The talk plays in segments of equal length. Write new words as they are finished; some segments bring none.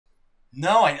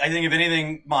No, I think if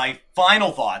anything, my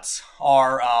final thoughts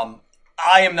are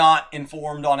I am not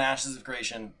informed on Ashes of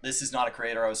Creation. This is not a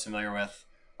creator I was familiar with.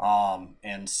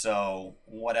 And so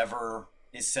whatever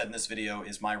is said in this video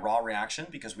is my raw reaction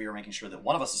because we are making sure that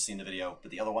one of us has seen the video,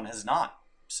 but the other one has not.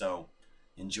 So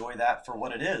enjoy that for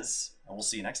what it is, and we'll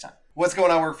see you next time. What's going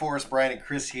on, Workforce? Brian and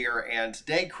Chris here, and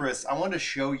today, Chris, I want to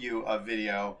show you a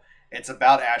video. It's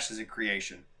about Ashes of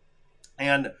Creation.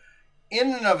 And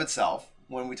in and of itself,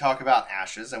 when we talk about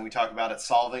Ashes and we talk about it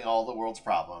solving all the world's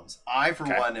problems, I, for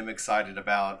one, am excited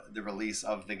about the release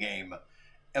of the game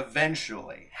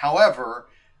eventually. However,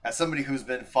 as somebody who's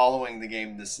been following the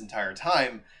game this entire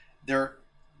time, there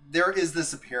is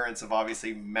this appearance of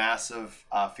obviously massive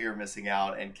fear of missing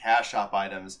out and cash shop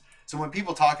items. So when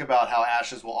people talk about how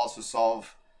Ashes will also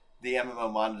solve the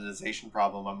MMO monetization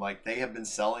problem, I'm like, they have been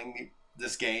selling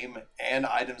this game and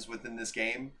items within this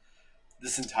game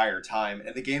this entire time,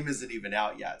 and the game isn't even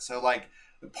out yet. So like,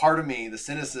 part of me, the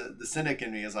cynic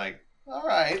in me is like, all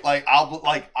right, like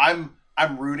I'm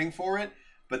rooting for it,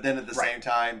 but then at the same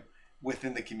time,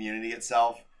 within the community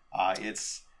itself,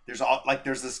 there's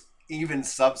this even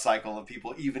sub cycle of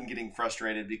people even getting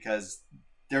frustrated because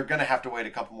they're gonna have to wait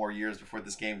a couple more years before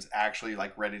this game's actually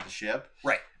like ready to ship.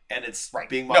 Right. And it's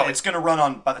being no, it's gonna run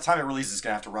on, by the time it releases, it's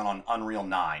gonna have to run on Unreal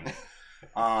 9.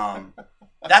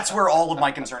 That's where all of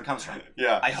my concern comes from.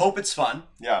 Yeah. I hope it's fun.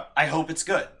 Yeah. I hope it's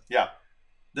good. Yeah.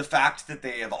 The fact that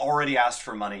they have already asked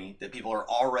for money, that people are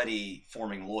already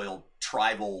forming loyal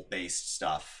tribal-based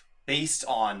stuff based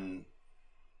on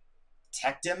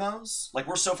tech demos, like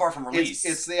we're so far from release.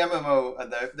 It's the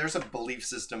MMO. There's a belief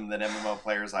system that MMO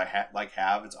players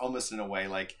have. It's almost in a way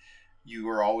like you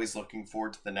are always looking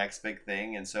forward to the next big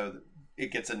thing, and so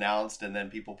it gets announced, and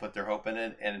then people put their hope in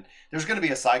it. And there's going to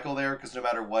be a cycle there because no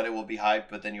matter what, it will be hyped.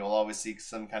 But then you'll always see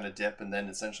some kind of dip, and then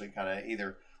essentially kind of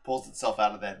either pulls itself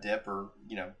out of that dip or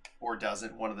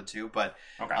doesn't, one of the two. But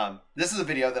this is a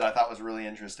video that I thought was really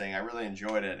interesting. I really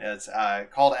enjoyed it. It's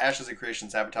called Ashes of Creation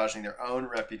Sabotaging Their Own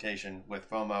Reputation with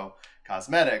FOMO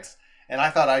Cosmetics. And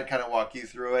I thought I'd kind of walk you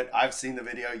through it. I've seen the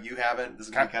video. You haven't. This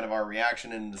is going to be kind of our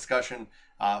reaction and discussion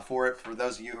for it. For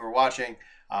those of you who are watching,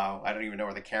 I don't even know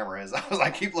where the camera is. I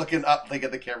keep looking up,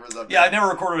 thinking the camera's up there. Yeah, I never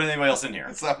recorded with anybody else in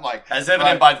here. So I'm like, as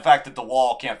evident by the fact that the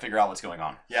wall can't figure out what's going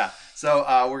on. Yeah. So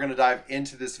we're going to dive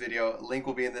into this video. Link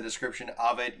will be in the description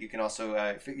of it. You can also,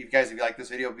 if you like this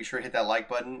video, be sure to hit that like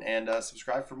button and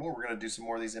subscribe for more. We're going to do some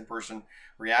more of these in-person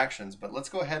reactions. But let's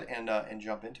go ahead and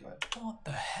jump into it. What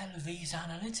the hell are these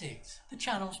analytics? The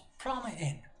channel's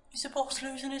plummeting. Is the boss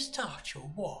losing his touch or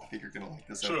what? I think you're going to like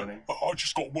this Sir, opening. I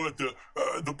just got word that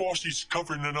the boss is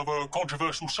covering another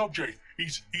controversial subject.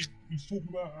 He's talking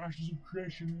about Ashes of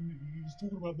Creation, and he's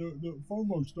talking about the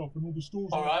FOMO stuff and all the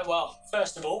stores. Alright, well,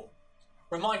 first of all,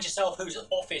 remind yourself whose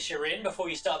office you're in before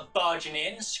you start barging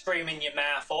in, screaming your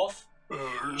mouth off.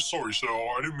 Sorry, sir,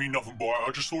 I didn't mean nothing by it.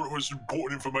 I just thought it was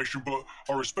important information, but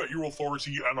I respect your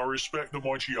authority and I respect the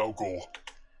mighty Al Gore.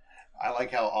 I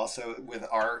like how also with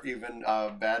our even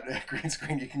bad green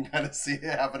screen, you can kind of see it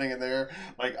happening in there.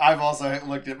 Like, I've also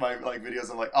looked at my videos.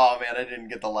 I'm like, oh man, I didn't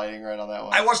get the lighting right on that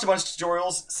one. I watched a bunch of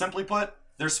tutorials. Simply put,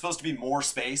 there's supposed to be more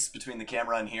space between the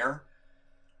camera and here.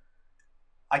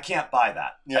 I can't buy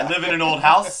that. Yeah. I live in an old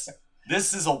house.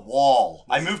 This is a wall.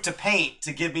 I moved to paint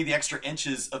to give me the extra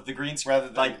inches of the green screen. Rather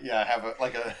than, have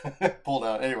a pull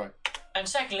down. Anyway. And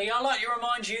secondly, I'd like to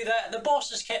remind you that the boss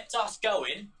has kept us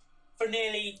going for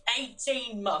nearly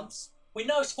 18 months with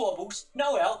no squabbles,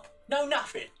 no help, no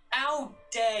nothing. How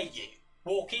dare you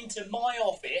walk into my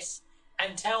office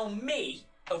and tell me,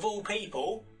 of all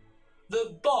people,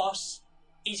 the boss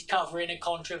is covering a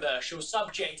controversial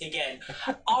subject again?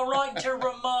 I'd like to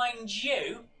remind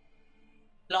you,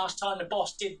 last time the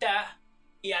boss did that,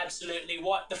 he absolutely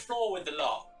wiped the floor with the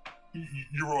lot.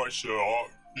 You're right, sir.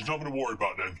 There's nothing to worry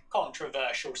about then.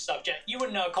 Controversial subject. You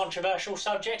wouldn't know a controversial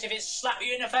subject if it slapped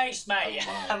you in the face, mate.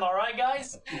 Am I right,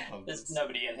 guys? There's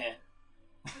nobody in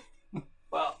here.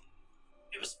 Well,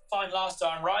 it was fine last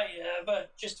time, right?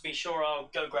 But just to be sure, I'll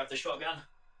go grab the shotgun.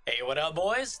 Hey, what up,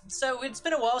 boys? So, it's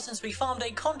been a while since we farmed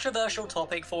a controversial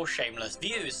topic for shameless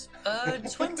views.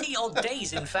 20-odd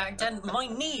days, in fact, and my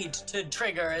need to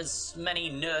trigger as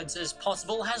many nerds as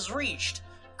possible has reached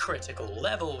critical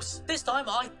levels. This time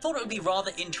I thought it would be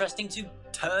rather interesting to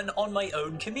turn on my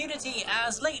own community,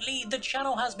 as lately the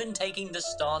channel has been taking the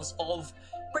stance of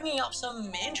bringing up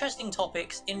some interesting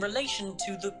topics in relation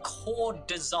to the core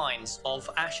designs of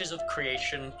Ashes of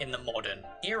Creation in the modern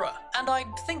era. And I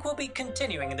think we'll be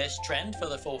continuing this trend for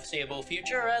the foreseeable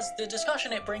future, as the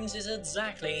discussion it brings is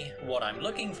exactly what I'm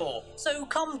looking for. So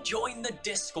come join the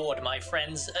Discord, my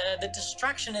friends. The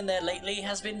distraction in there lately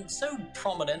has been so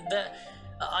prominent that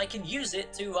I can use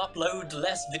it to upload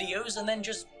less videos and then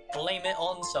just blame it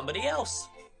on somebody else.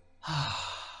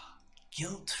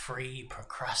 Guilt-free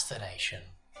procrastination.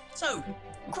 So,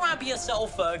 grab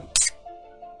yourself a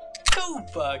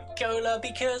Coca-Cola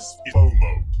because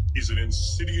FOMO is an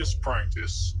insidious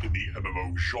practice in the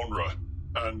MMO genre,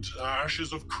 and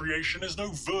Ashes of Creation is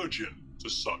no virgin to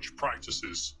such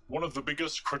practices. One of the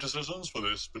biggest criticisms for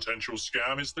this potential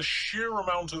scam is the sheer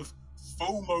amount of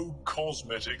FOMO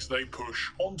cosmetics they push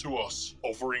onto us,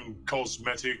 offering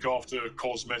cosmetic after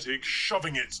cosmetic,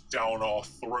 shoving it down our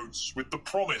throats with the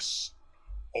promise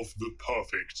of the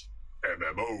perfect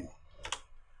MMO.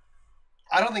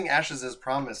 I don't think Ashes has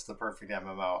promised the perfect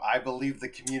MMO. I believe the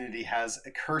community has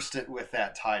cursed it with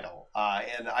that title.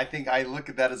 And I think I look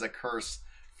at that as a curse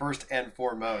first and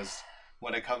foremost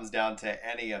when it comes down to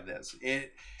any of this.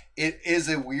 It is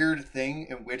a weird thing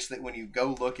in which that when you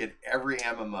go look at every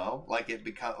MMO, like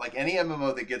any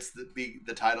MMO that gets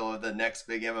the title of the next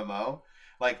big MMO,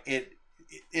 like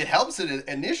it helps it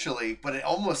initially, but it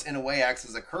almost in a way acts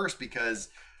as a curse, because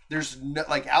there's no,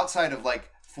 like, outside of like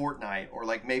Fortnite or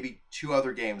like maybe two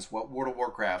other games, World of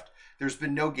Warcraft, there's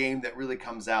been no game that really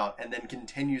comes out and then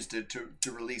continues to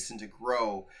release and to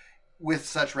grow with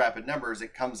such rapid numbers.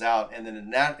 It comes out and then it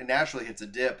naturally hits a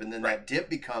dip, and then that dip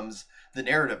becomes the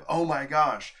narrative. Oh my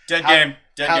gosh, Dead game.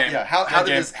 Yeah, how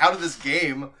did this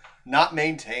game not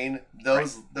maintain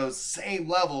those same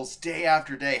levels day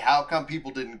after day? How come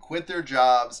people didn't quit their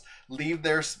jobs, leave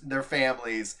their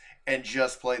families, and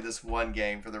just play this one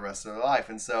game for the rest of their life?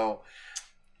 And so,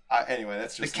 anyway,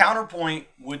 that's just the counterpoint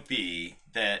would be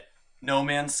that No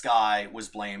Man's Sky was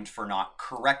blamed for not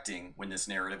correcting when this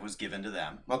narrative was given to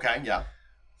them. Okay, yeah.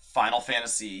 Final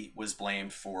Fantasy was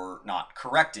blamed for not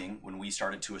correcting when we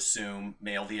started to assume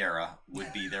male Viera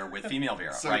would be there with female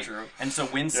Viera, So right? true. And so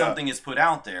when something is put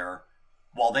out there,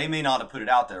 while they may not have put it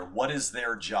out there, what is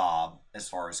their job as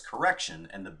far as correction?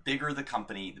 And the bigger the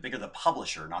company, the bigger the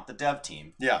publisher, not the dev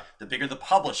team. Yeah. The bigger the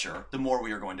publisher, the more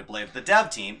we are going to blame the dev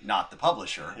team, not the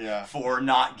publisher, for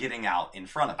not getting out in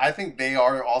front of it. I think they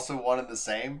are also one and the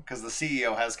same, because the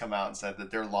CEO has come out and said that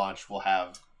their launch will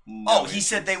have he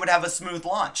said they would have a smooth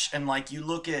launch. And like you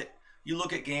look at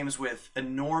games with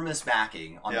enormous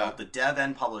backing on both the dev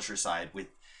and publisher side, with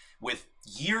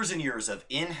years and years of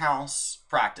in-house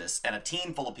practice and a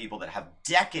team full of people that have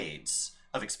decades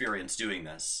of experience doing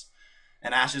this.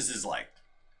 And Ashes is like,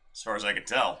 as far as I can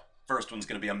tell, first one's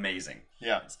going to be amazing.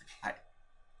 Yeah. It's like,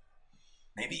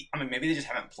 maybe they just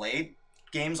haven't played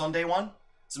games on day one.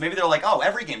 So maybe they're like, oh,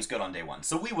 every game's good on day one,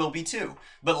 so we will be too.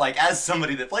 But like, as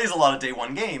somebody that plays a lot of day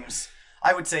one games,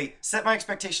 I would say set my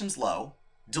expectations low,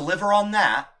 deliver on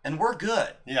that, and we're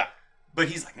good. Yeah. But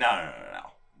he's like, no.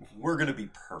 We're going to be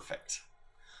perfect.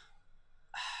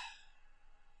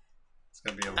 It's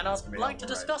going to be and I'd like to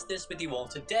discuss this with you all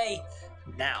today.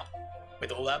 Now,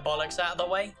 with all that bollocks out of the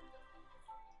way,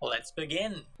 let's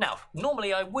begin. Now,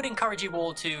 normally I would encourage you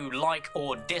all to like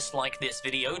or dislike this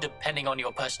video, depending on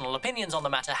your personal opinions on the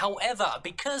matter. However,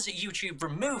 because YouTube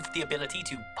removed the ability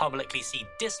to publicly see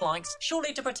dislikes,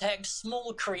 surely to protect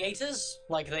small creators,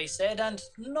 like they said, and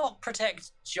not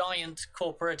protect giant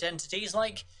corporate entities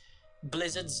like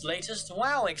Blizzard's latest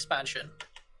WoW expansion.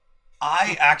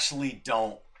 I actually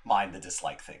don't mind the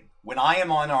dislike thing. When I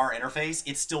am on our interface,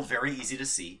 it's still very easy to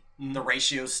see. Mm-hmm. The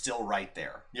ratio's still right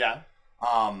there. Yeah.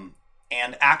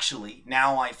 And actually,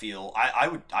 now I feel I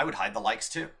would hide the likes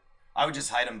too. I would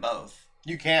just hide them both.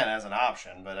 You can as an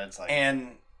option, but it's like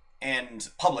and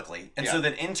publicly, and so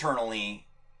that internally,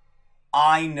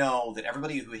 I know that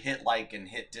everybody who hit like and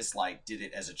hit dislike did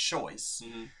it as a choice.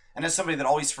 Mm-hmm. And as somebody that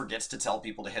always forgets to tell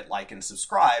people to hit like and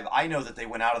subscribe, I know that they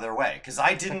went out of their way because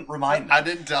I didn't remind them. I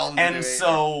didn't tell them. And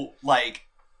so, like,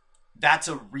 that's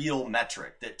a real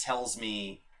metric that tells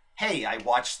me, hey, I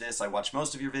watched this. I watched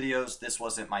most of your videos. This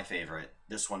wasn't my favorite.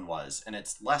 This one was. And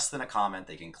it's less than a comment.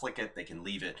 They can click it. They can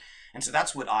leave it. And so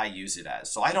that's what I use it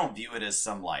as. So I don't view it as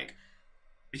some, like,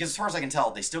 because as far as I can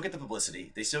tell, they still get the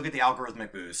publicity. They still get the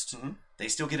algorithmic boost. Mm-hmm. They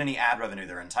still get any ad revenue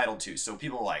they're entitled to. So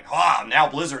people are like, now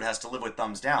Blizzard has to live with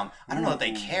thumbs down. I don't know that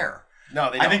they care. No,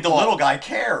 they don't. I think the little guy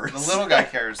cares. The little guy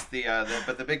cares.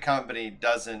 But the big company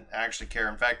doesn't actually care.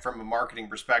 In fact, from a marketing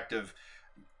perspective,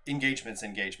 engagement's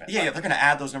engagement. Yeah, they're going to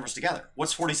add those numbers together.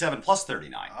 What's 47 plus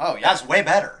 39? Oh, yeah. That's way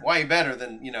better. Way better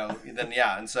than,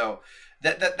 And so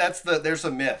there's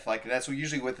a myth like that's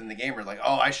usually within the gamer like,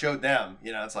 oh, I showed them,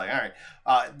 it's like, all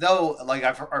right, though, like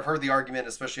I've heard the argument,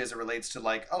 especially as it relates to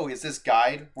like, oh, is this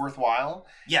guide worthwhile?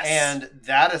 Yes. And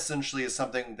that essentially is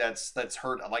something that's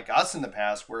hurt like us in the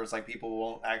past, where it's like people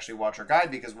won't actually watch our guide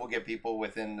because we'll get people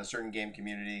within a certain game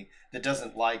community that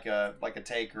doesn't like a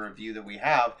take or a view that we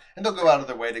have, and they'll go out of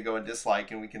their way to go and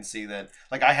dislike. And we can see that,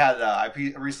 like I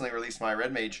recently released my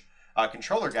Red Mage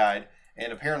controller guide,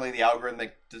 and apparently the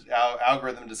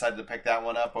algorithm decided to pick that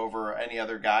one up over any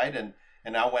other guide,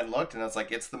 and I went and looked, and it's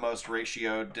like it's the most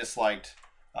ratioed disliked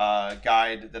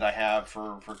guide that I have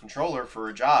for controller for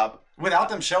a job without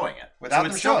them showing it. Without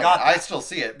them showing it, I still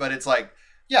see it, but it's like,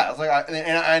 yeah, it's like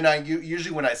I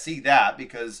usually when I see that,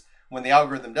 because when the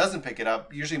algorithm doesn't pick it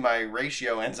up, usually my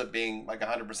ratio ends up being like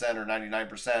 100% or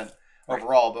 99%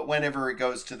 overall. But whenever it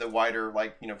goes to the wider,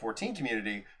 like, 14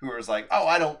 community, who is like, oh,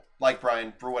 I don't like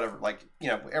Brian for whatever, like,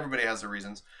 everybody has their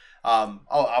reasons. I'm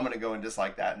going to go and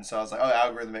dislike that. And so I was like, oh, the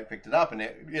algorithm picked it up, and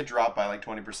it dropped by like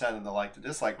 20% in the like to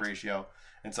dislike ratio.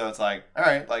 And so it's like, all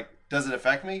right, like, does it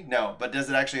affect me? No. But does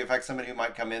it actually affect somebody who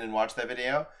might come in and watch that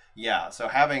video? Yeah. So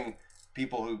having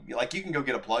people who, like, you can go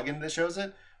get a plugin that shows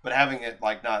it, but having it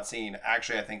like not seen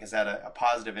actually, I think, has had a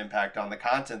positive impact on the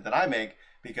content that I make,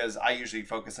 because I usually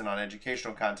focus in on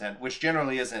educational content, which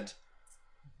generally isn't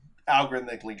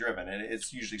algorithmically driven.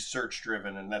 It's usually search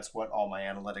driven, and that's what all my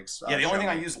analytics the only thing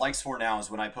I use likes for now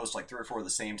is when I post like 3 or 4 of the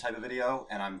same type of video,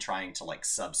 and I'm trying to like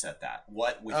subset that.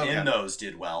 What within those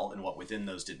did well and what within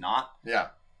those did not. Yeah.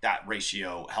 That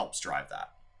ratio helps drive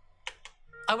that.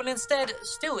 I will instead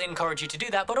still encourage you to do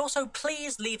that, but also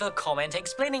please leave a comment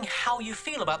explaining how you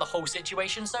feel about the whole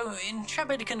situation, so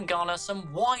Intrepid can garner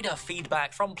some wider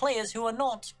feedback from players who are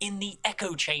not in the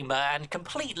echo chamber and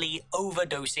completely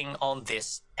overdosing on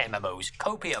this MMO's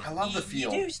copium. I love the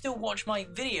feel. You do still watch my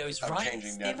videos, right,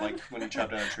 changing that, Steven? like when you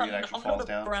chop down a tree, it actually falls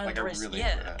down. Like, I really enjoy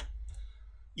that.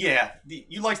 Yeah,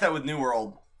 you liked that with New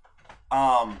World.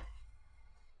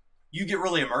 You get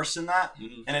really immersed in that,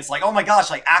 and it's like, oh my gosh,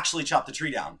 like actually chop the tree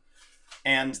down.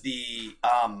 And the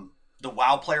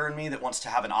WoW player in me that wants to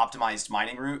have an optimized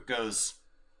mining route goes,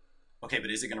 okay,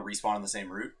 but is it going to respawn on the same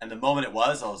route? And the moment it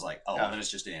was, I was like, oh, well, then it's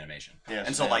just an animation. Yeah,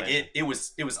 and so like it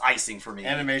was icing for me.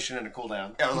 Animation and a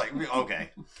cooldown. I was like, okay.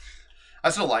 I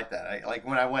still like that. Like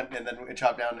when I went and then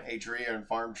chopped down a tree and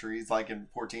farmed trees, like in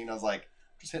 14, I was like,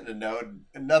 just hitting a node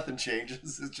and nothing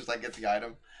changes. It's just like, get the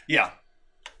item. Yeah.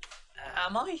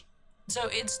 Am I? So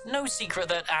it's no secret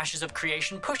that Ashes of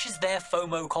Creation pushes their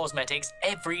FOMO cosmetics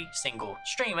every single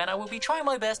stream, and I will be trying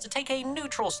my best to take a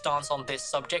neutral stance on this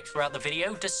subject throughout the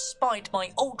video, despite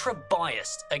my ultra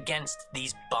bias against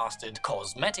these bastard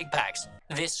cosmetic packs.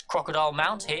 This crocodile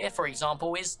mount here, for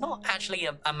example, is not actually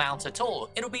a mount at all.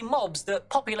 It'll be mobs that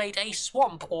populate a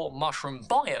swamp or mushroom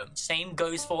biome. Same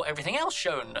goes for everything else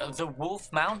shown. The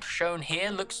wolf mount shown here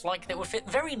looks like they would fit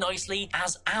very nicely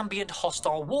as ambient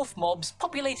hostile wolf mobs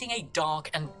populating a dark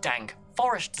and dank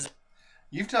forest.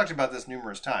 You've talked about this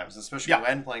numerous times, especially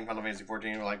when playing Final Fantasy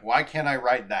XIV. You're like, why can't I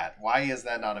ride that? Why is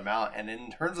that not a mount? And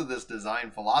in terms of this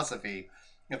design philosophy,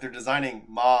 if they're designing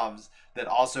mobs that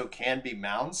also can be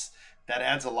mounts, that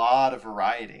adds a lot of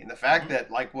variety. And the fact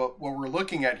that, like, what we're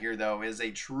looking at here, though, is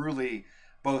a truly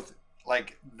both,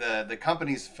 like, the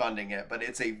company's funding it, but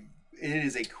it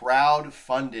is a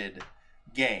crowd-funded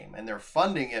game. And they're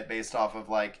funding it based off of,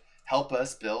 like, help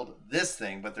us build this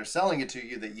thing, but they're selling it to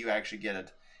you that you actually get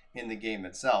it in the game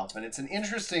itself. And it's an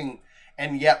interesting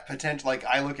and yet potential, like,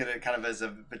 I look at it kind of as a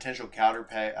potential powder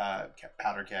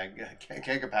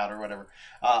keg of powder, whatever,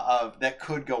 that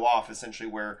could go off, essentially,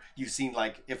 where you've seen,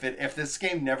 like, if this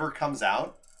game never comes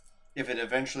out, if it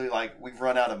eventually, like, we've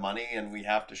run out of money and we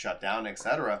have to shut down,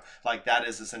 etc., like, that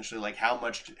is essentially like how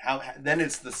then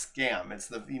it's the scam, it's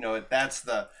the, that's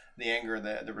the anger,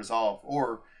 the resolve.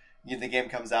 Or the game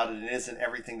comes out and it isn't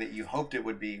everything that you hoped it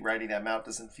would be. Riding that mount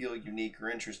doesn't feel unique or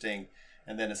interesting,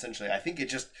 and then essentially, I think it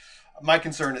just, my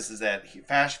concern is that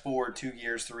fast forward 2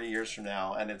 years, 3 years from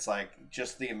now, and it's like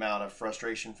just the amount of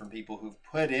frustration from people who've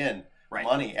put in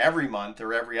money every month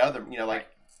or every other,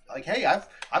 like, hey,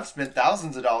 I've spent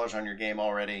thousands of dollars on your game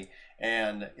already,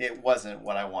 and it wasn't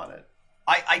what I wanted.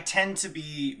 I tend to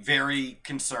be very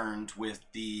concerned with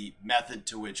the method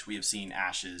to which we have seen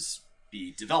Ashes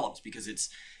be developed, because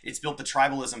it's built the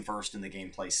tribalism first and the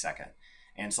gameplay second.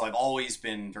 And so I've always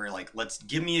been very like, let's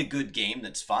give me a good game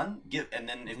that's fun. And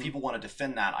then if people want to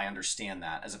defend that, I understand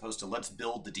that, as opposed to let's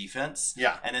build the defense.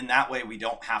 Yeah. And then that way we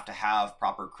don't have to have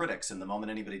proper critics. And the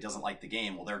moment anybody doesn't like the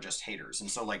game, well, they're just haters. And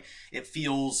so like it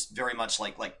feels very much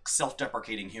like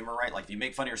self-deprecating humor, right? Like if you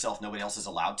make fun of yourself, nobody else is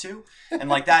allowed to. And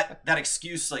like that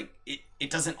excuse, like it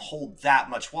doesn't hold that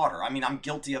much water. I mean, I'm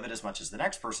guilty of it as much as the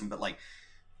next person, but like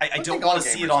I don't want to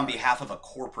see it on behalf of a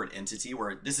corporate entity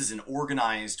where this is an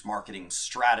organized marketing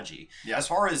strategy. Yeah. As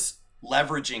far as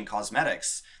leveraging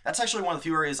cosmetics, that's actually one of the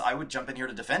few areas I would jump in here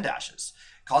to defend Ashes.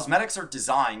 Cosmetics are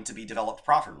designed to be developed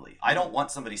profitably. I don't want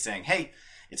somebody saying, hey,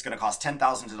 it's going to cost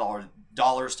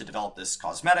 $10,000 to develop this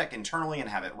cosmetic internally and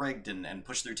have it rigged and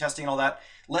push through testing and all that.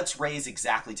 Let's raise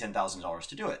exactly $10,000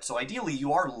 to do it. So ideally,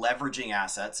 you are leveraging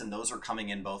assets, and those are coming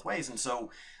in both ways. And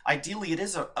so ideally, it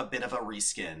is a bit of a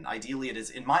reskin. Ideally, it is,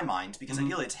 in my mind, because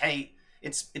ideally it's, hey,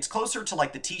 it's closer to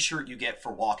like the t-shirt you get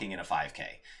for walking in a 5K.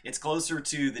 It's closer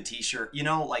to the t-shirt, you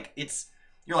know, like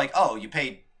you're like, oh, you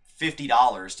paid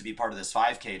 $50 to be part of this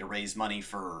 5K to raise money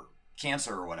for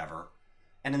cancer or whatever.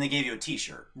 And then they gave you a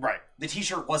t-shirt. Right. The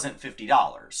t-shirt wasn't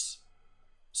 $50.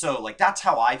 So like that's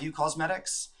how I view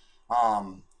cosmetics,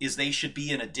 is they should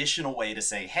be an additional way to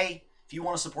say, hey, if you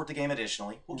want to support the game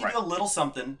additionally, we'll give you a little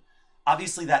something.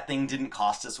 Obviously that thing didn't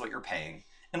cost us what you're paying.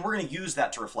 And we're going to use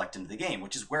that to reflect into the game,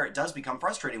 which is where it does become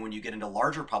frustrating when you get into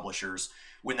larger publishers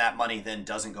when that money then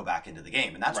doesn't go back into the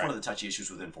game. And that's one of the touchy issues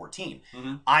within 14.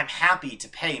 I'm happy to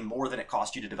pay more than it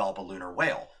cost you to develop a lunar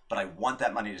whale, but I want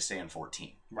that money to stay in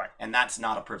 14. Right. And that's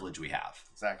not a privilege we have.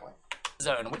 Exactly.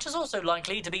 Zone, which is also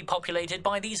likely to be populated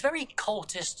by these very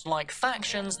cultist-like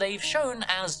factions they've shown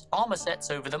as armor sets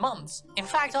over the months. In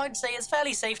fact, I'd say it's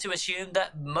fairly safe to assume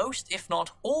that most, if not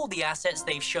all, the assets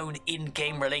they've shown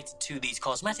in-game related to these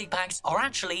cosmetic packs are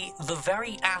actually the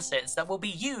very assets that will be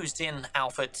used in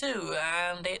Alpha 2,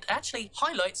 and it actually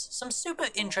highlights some super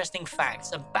interesting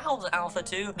facts about Alpha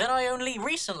 2 that I only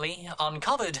recently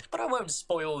uncovered. But I won't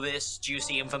spoil this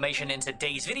juicy information in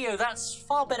today's video. That's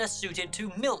far better suited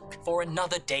to milk for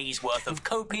another day's worth of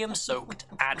copium-soaked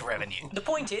ad revenue. The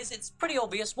point is, it's pretty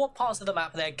obvious what parts of the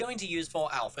map they're going to use for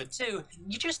Alpha 2.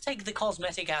 You just take the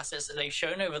cosmetic assets that they've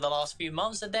shown over the last few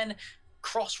months and then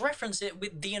cross-reference it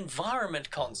with the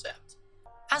environment concept.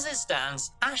 As it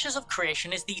stands, Ashes of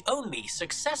Creation is the only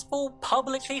successful,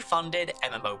 publicly funded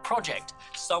MMO project.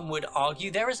 Some would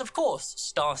argue there is, of course,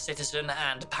 Star Citizen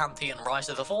and Pantheon Rise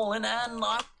of the Fallen, and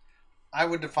I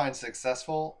would define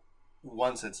successful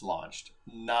once it's launched,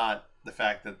 not the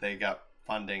fact that they got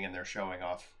funding and they're showing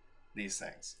off these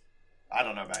things. I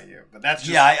don't know about you, but that's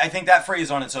just... Yeah, I think that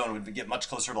phrase on its own would get much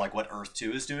closer to like what Earth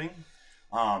 2 is doing.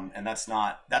 And that's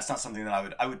not something that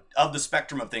I would of the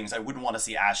spectrum of things, I wouldn't want to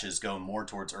see Ashes go more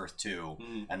towards Earth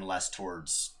 2 and less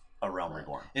towards A Realm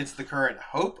Reborn. It's the current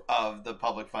hope of the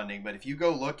public funding, but if you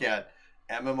go look at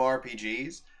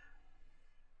MMORPGs,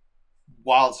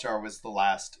 WildStar was the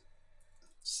last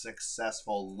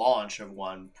successful launch of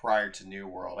one prior to New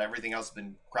World. Everything else has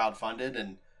been crowdfunded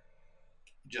and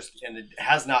it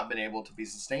has not been able to be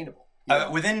sustainable.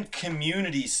 Within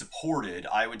community supported,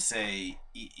 I would say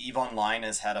EVE Online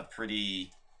has had a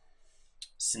pretty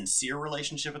sincere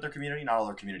relationship with their community. Not all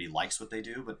their community likes what they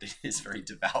do, but it is very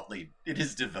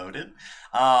devoted.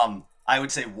 I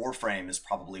would say Warframe is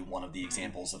probably one of the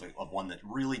examples of one that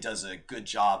really does a good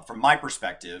job, from my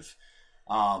perspective,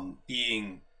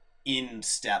 being in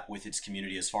step with its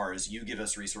community as far as you give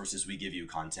us resources, we give you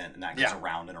content, and that goes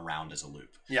around and around as a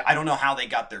loop. Yeah. I don't know how they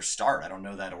got their start. I don't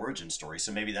know that origin story,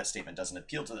 so maybe that statement doesn't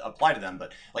apply to them.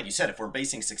 But like you said, if we're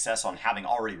basing success on having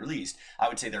already released, I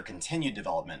would say their continued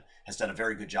development has done a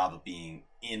very good job of being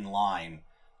in line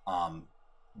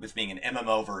with being an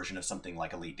MMO version of something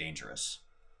like Elite Dangerous.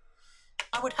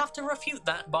 I would have to refute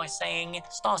that by saying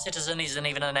Star Citizen isn't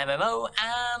even an MMO,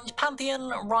 and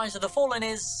Pantheon Rise of the Fallen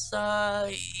is,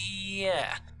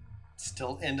 yeah.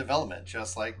 Still in development,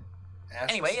 just like Ashes.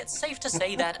 Anyway, it's safe to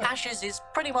say that Ashes is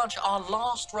pretty much our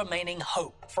last remaining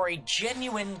hope for a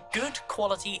genuine, good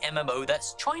quality MMO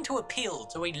that's trying to appeal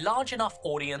to a large enough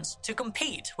audience to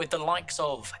compete with the likes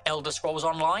of Elder Scrolls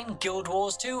Online, Guild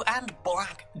Wars 2, and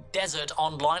Black Desert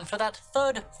Online for that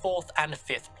 3rd, 4th, and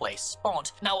 5th place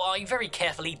spot. Now, I very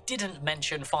carefully didn't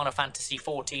mention Final Fantasy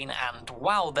XIV and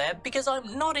WoW there because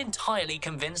I'm not entirely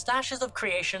convinced Ashes of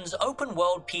Creation's open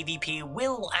world PvP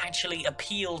will actually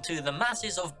appeal to the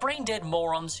masses of brain-dead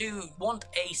morons who want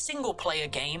a single-player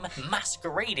game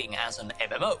masquerading as an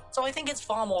MMO. So I think it's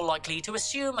far more likely to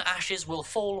assume Ashes will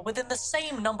fall within the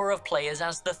same number of players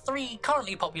as the 3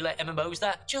 currently popular MMOs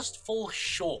that just fall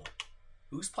short.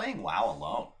 Who's playing WoW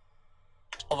alone?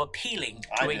 lot of appealing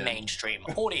to a mainstream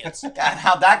audience. God,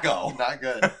 how'd that go? Not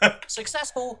good.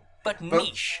 Successful, but But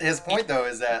niche. his point, though,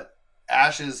 is that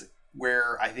Ashes,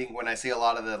 where I think when I see a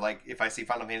lot of the, like, if I see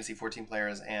Final Fantasy 14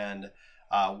 players and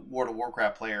World of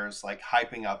Warcraft players, like,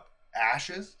 hyping up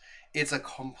Ashes, it's a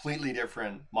completely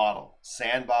different model.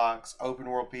 Sandbox, open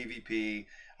world PvP,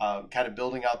 kind of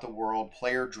building out the world,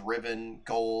 player-driven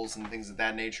goals and things of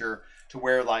that nature, to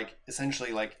where, like,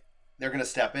 essentially, like, they're going to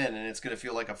step in and it's going to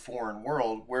feel like a foreign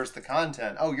world. Where's the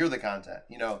content? Oh, you're the content.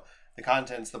 You know, the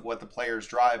content's what the players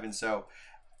drive. And so,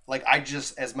 like, I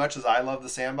just, as much as I love the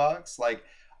sandbox, like,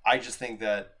 I just think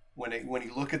that when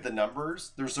you look at the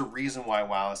numbers, there's a reason why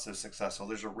WoW is so successful.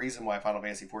 There's a reason why Final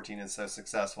Fantasy 14 is so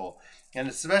successful. And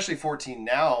especially 14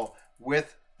 now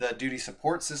with the duty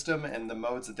support system and the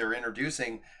modes that they're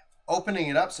introducing, opening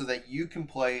it up so that you can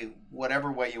play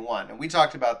whatever way you want. And we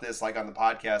talked about this, like, on the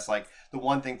podcast, like, the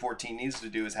one thing 14 needs to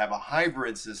do is have a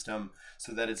hybrid system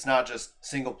so that it's not just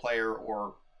single player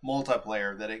or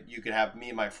multiplayer, that you could have me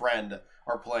and my friend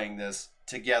are playing this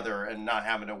together and not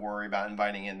having to worry about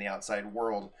inviting in the outside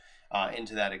world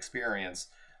into that experience.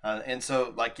 And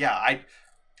so, like, yeah, I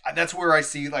that's where I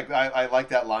see, like, I like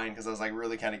that line, because I was, like,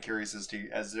 really kind of curious as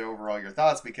to overall your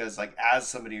thoughts, because, like, as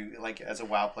somebody, like, as a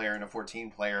WoW player and a 14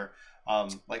 player,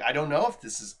 like, I don't know if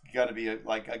this is going to be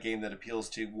a game that appeals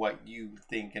to what you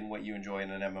think and what you enjoy in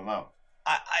an MMO.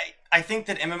 I think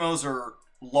that MMOs are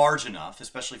large enough,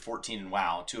 especially 14 and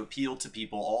WoW, to appeal to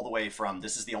people all the way from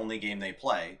this is the only game they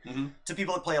play to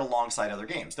people that play it alongside other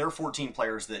games. There are 14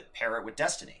 players that pair it with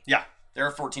Destiny. Yeah. There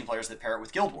are 14 players that pair it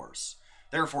with Guild Wars.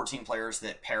 There are 14 players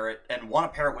that pair it and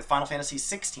want to pair it with Final Fantasy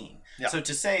 16. Yeah. So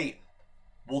to say,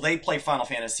 well, they play Final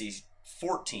Fantasy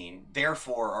 14,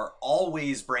 therefore are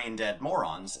always brain dead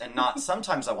morons, and not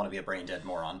sometimes I want to be a brain dead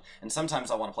moron, and sometimes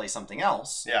I want to play something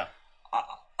else. Yeah.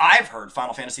 I've heard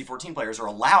Final Fantasy 14 players are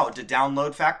allowed to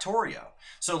download Factorio.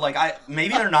 So, like,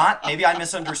 maybe they're not, maybe I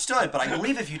misunderstood, but I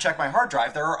believe if you check my hard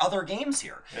drive, there are other games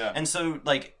here. Yeah. And so,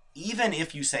 like, even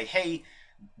if you say, hey,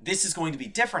 this is going to be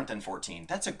different than 14,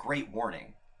 that's a great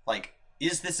warning. Like,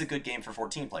 is this a good game for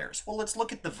 14 players? Well, let's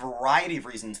look at the variety of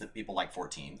reasons that people like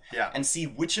 14 and see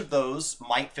which of those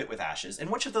might fit with Ashes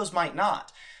and which of those might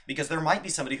not. Because there might be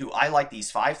somebody who, I like these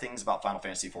 5 things about Final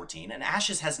Fantasy 14, and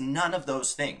Ashes has none of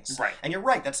those things. Right. And you're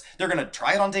right, they're going to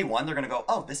try it on day 1, they're going to go,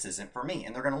 oh, this isn't for me,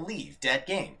 and they're going to leave, dead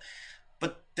game.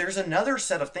 But there's another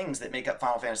set of things that make up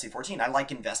Final Fantasy 14. I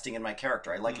like investing in my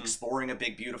character. I like exploring a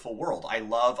big, beautiful world. I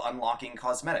love unlocking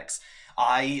cosmetics.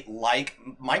 I like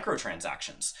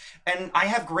microtransactions. And I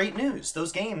have great news.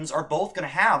 Those games are both going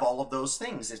to have all of those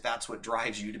things if that's what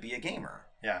drives you to be a gamer.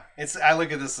 Yeah, I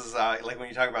look at this as like, when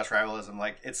you talk about tribalism,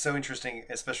 like, it's so interesting,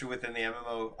 especially within the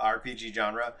MMORPG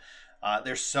genre.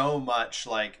 There's so much,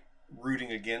 like,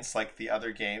 rooting against, like, the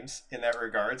other games in that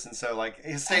regards, and so, like,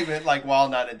 his statement, like, while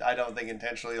not, I don't think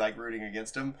intentionally, like, rooting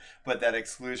against him, but that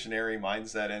exclusionary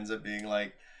mindset ends up being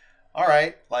like, all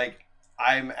right, like,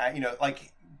 I'm,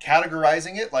 like,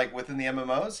 categorizing it, like, within the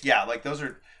MMOs, yeah, like, those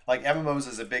are, like, MMOs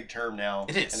is a big term now.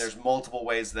 It is. And there's multiple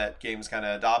ways that games kind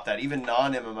of adopt that. Even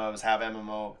non-MMOs have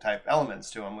MMO type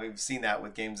elements to them. We've seen that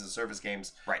with games as service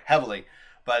games heavily.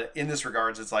 But in this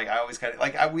regards, it's like, I always kind of,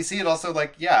 like, we see it also,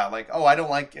 like, yeah, like, oh, I don't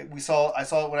like, I saw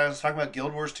it when I was talking about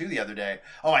Guild Wars 2 the other day.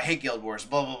 Oh, I hate Guild Wars,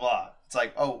 blah, blah, blah. It's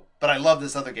like, oh, but I love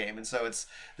this other game. And so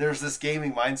there's this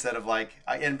gaming mindset of, like,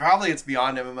 and probably it's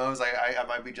beyond MMOs. I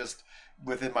might be just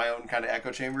within my own kind of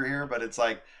echo chamber here, but it's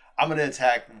like, I'm going to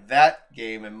attack that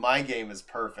game, and my game is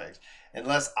perfect.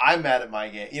 Unless I'm mad at my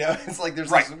game. You know, it's like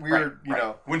there's this weird, you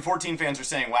know. When 14 fans are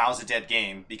saying WoW's a dead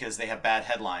game because they have bad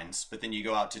headlines, but then you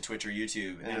go out to Twitch or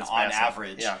YouTube, and on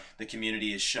average, the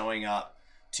community is showing up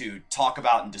to talk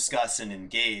about and discuss and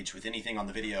engage with anything on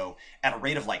the video at a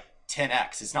rate of, like,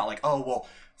 10x. It's not like, oh, well,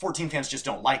 14 fans just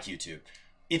don't like YouTube.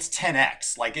 It's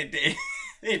 10x. Like,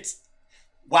 it's...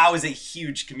 WoW is a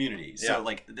huge community, so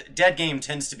like the dead game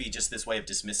tends to be just this way of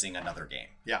dismissing another game.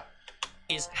 Yeah.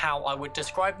 Is how I would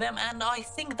describe them, and I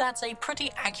think that's a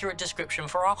pretty accurate description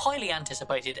for our highly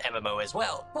anticipated MMO as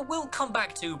well. But we'll come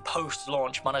back to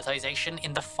post-launch monetization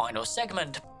in the final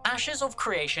segment. Ashes of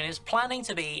Creation is planning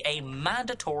to be a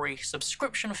mandatory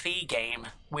subscription fee game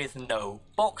with no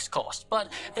box cost,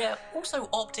 but they're also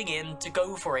opting in to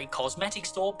go for a cosmetic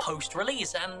store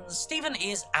post-release, and Stephen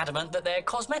is adamant that their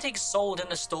cosmetics sold in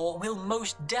the store will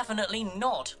most definitely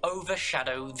not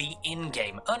overshadow the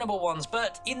in-game earnable ones,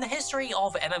 but in the history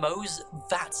of MMOs,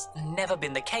 that's never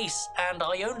been the case, and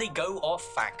I only go off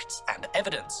facts and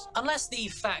evidence. Unless the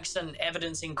facts and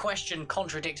evidence in question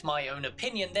contradict my own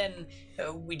opinion, then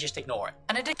we just ignore it.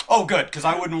 And it Oh, good, because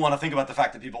I wouldn't want to think about the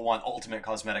fact that people want ultimate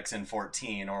cosmetics in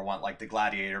 14 or want like the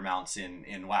gladiator mounts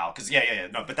in WoW. Because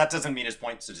no, but that doesn't mean his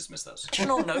point, so dismiss those.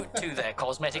 additional note to their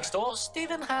cosmetic store,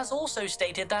 Steven has also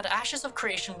stated that Ashes of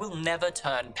Creation will never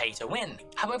turn pay to win.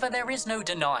 However, there is no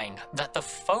denying that the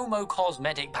FOMO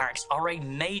cosmetic packs are a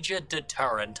major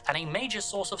deterrent and a major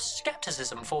source of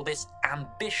skepticism for this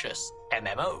ambitious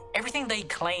MMO. Everything they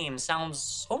claim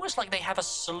sounds almost like they have a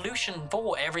solution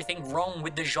for everything wrong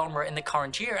with the genre in the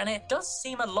current year, and it does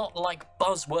seem a lot like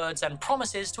buzzwords and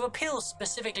promises to appeal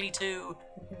specifically to,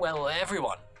 well,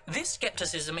 everyone. This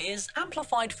skepticism is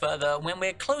amplified further when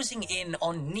we're closing in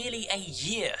on nearly a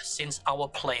year since our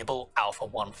playable Alpha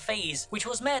 1 phase, which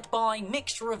was met by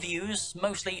mixed reviews,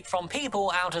 mostly from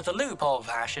people out of the loop of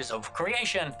Ashes of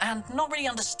Creation, and not really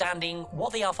understanding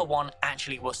what the Alpha 1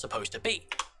 actually was supposed to be.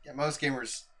 Yeah, most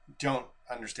gamers don't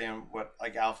understand what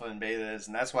like alpha and beta is,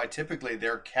 and that's why typically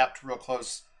they're kept real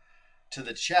close to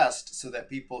the chest so that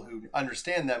people who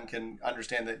understand them can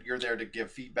understand that you're there to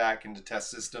give feedback and to test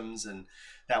systems, and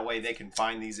that way they can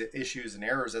find these issues and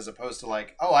errors, as opposed to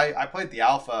like, oh, I played the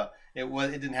alpha, it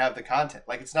didn't have the content.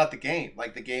 Like, it's not the game.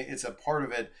 Like, the game, it's a part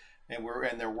of it,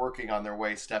 and they're working on their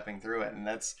way, stepping through it. And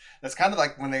that's kind of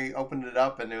like when they opened it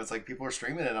up and it was like people are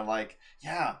streaming it, and I'm like,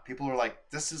 yeah, people are like,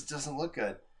 doesn't look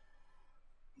good.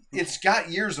 It's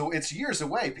years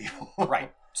away, people.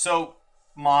 Right. So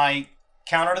my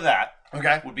counter to that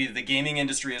Okay. would be that the gaming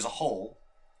industry as a whole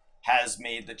has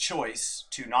made the choice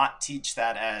to not teach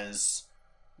that as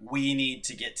we need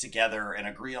to get together and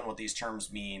agree on what these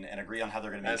terms mean and agree on how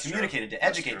they're going to be communicated to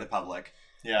educate the public.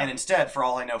 Yeah. And instead, for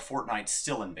all I know, Fortnite's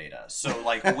still in beta. So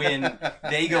like when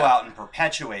they go out and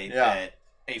perpetuate that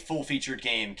a full-featured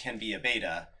game can be a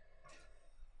beta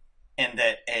and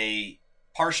that a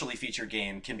partially featured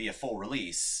game can be a full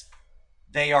release,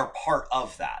 they are part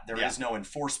of that. There is no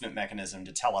enforcement mechanism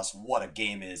to tell us what a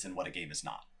game is and what a game is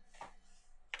not.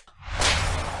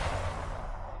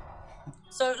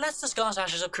 So let's discuss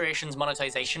Ashes of Creation's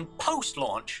monetization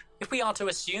post-launch. If we are to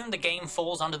assume the game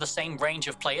falls under the same range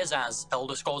of players as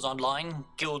Elder Scrolls Online,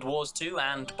 Guild Wars 2,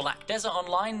 and Black Desert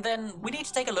Online, then we need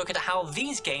to take a look at how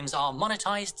these games are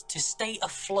monetized to stay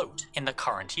afloat in the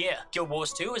current year. Guild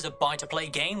Wars 2 is a buy-to-play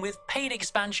game with paid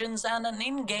expansions and an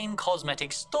in-game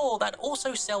cosmetic store that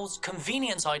also sells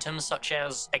convenience items such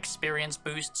as experience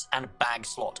boosts and bag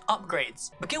slot upgrades.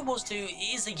 But Guild Wars 2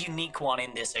 is a unique one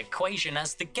in this equation,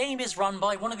 as the game is run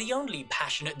by one of the only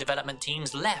passionate development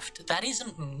teams left that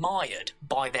isn't mired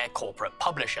by their corporate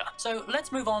publisher. So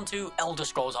let's move on to Elder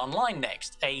Scrolls Online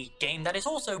next, a game that is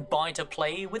also buy to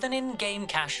play with an in-game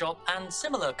cash shop and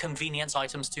similar convenience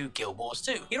items to Guild Wars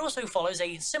 2. It also follows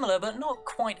a similar but not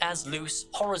quite as loose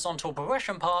horizontal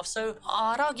progression path, so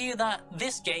I'd argue that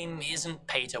this game isn't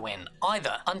pay to win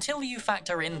either, until you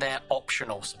factor in their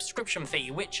optional subscription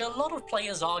fee, which a lot of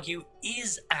players argue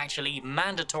is actually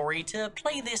mandatory to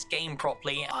play this game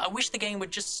properly. I wish the game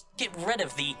would just get rid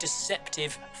of the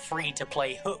deceptive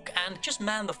free-to-play hook and just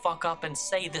man the fuck up and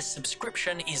say the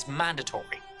subscription is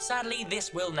mandatory. Sadly,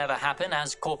 this will never happen,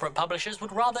 as corporate publishers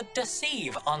would rather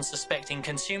deceive unsuspecting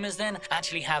consumers than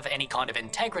actually have any kind of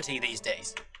integrity these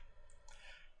days.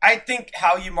 I think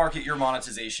how you market your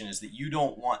monetization is that you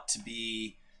don't want to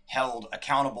be held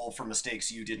accountable for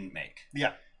mistakes you didn't make.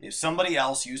 Yeah. If somebody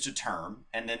else used a term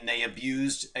and then they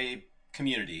abused a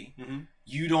community,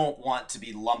 you don't want to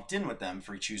be lumped in with them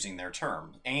for choosing their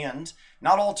term. And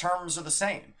not all terms are the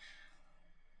same.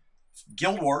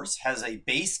 Guild Wars has a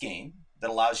base game that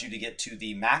allows you to get to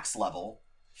the max level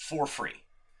for free.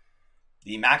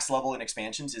 The max level in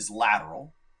expansions is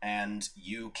lateral, and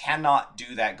you cannot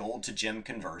do that gold to gem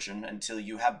conversion until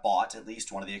you have bought at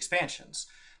least one of the expansions.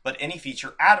 But any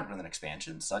feature added with an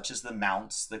expansion, such as the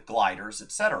mounts, the gliders,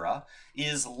 etc.,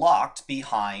 is locked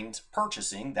behind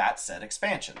purchasing that said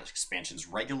expansion. The expansions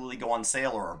regularly go on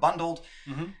sale or are bundled.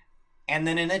 And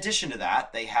then in addition to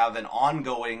that, they have an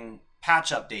ongoing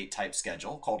patch update type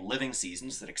schedule called Living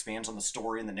Seasons that expands on the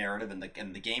story and the narrative and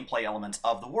the gameplay elements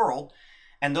of the world.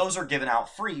 And those are given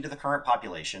out free to the current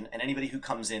population, and anybody who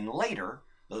comes in later,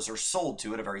 those are sold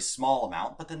to at a very small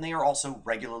amount, but then they are also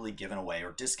regularly given away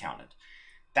or discounted.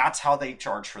 That's how they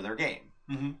charge for their game.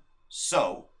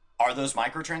 So, are those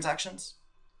microtransactions?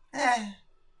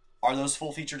 Are those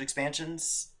full-featured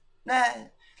expansions?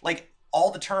 Like, all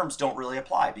the terms don't really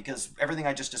apply, because everything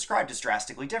I just described is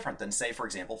drastically different than, say, for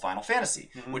example, Final Fantasy,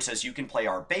 which says you can play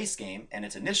our base game and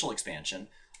its initial expansion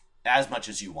as much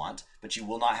as you want, but you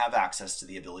will not have access to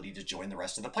the ability to join the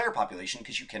rest of the player population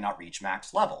because you cannot reach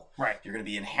max level. Right. You're going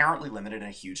to be inherently limited in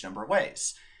a huge number of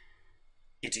ways.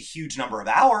 It's a huge number of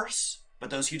hours, but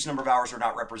those huge number of hours are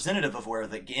not representative of where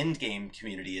the end game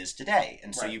community is today.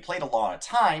 And so you played a lot of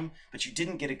time, but you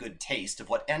didn't get a good taste of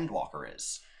what Endwalker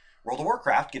is. World of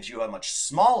Warcraft gives you a much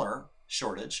smaller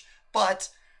shortage, but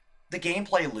the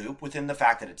gameplay loop, within the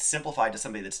fact that it's simplified to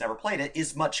somebody that's never played it,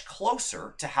 is much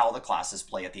closer to how the classes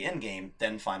play at the end game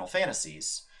than Final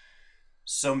Fantasies.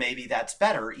 So maybe that's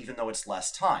better, even though it's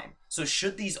less time. So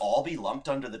should these all be lumped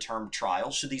under the term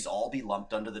trial? Should these all be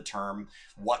lumped under the term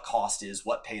what cost is,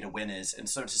 what pay to win is? And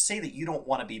so to say that you don't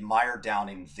want to be mired down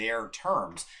in their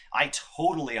terms, I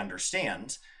totally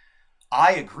understand.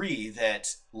 I agree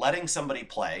that letting somebody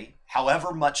play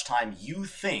however much time you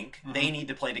think they need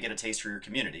to play to get a taste for your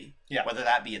community, whether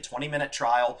that be a 20-minute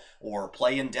trial or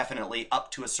play indefinitely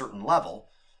up to a certain level,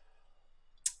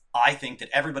 I think that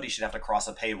everybody should have to cross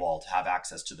a paywall to have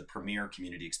access to the premier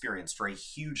community experience for a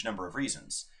huge number of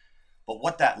reasons. But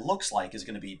what that looks like is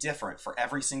going to be different for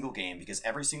every single game, because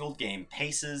every single game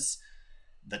paces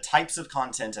the types of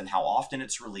content and how often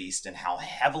it's released and how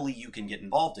heavily you can get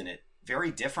involved in it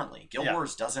very differently. Guild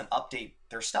Wars doesn't update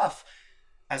their stuff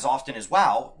as often as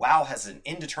WoW. WoW has an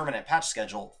indeterminate patch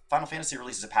schedule. Final Fantasy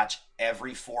releases a patch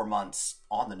every 4 months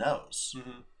on the nose.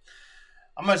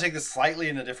 I'm going to take this slightly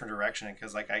in a different direction,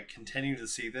 because like I continue to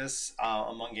see this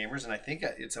among gamers, and I think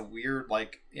it's a weird,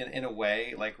 like in a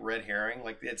way, like red herring.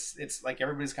 Like it's like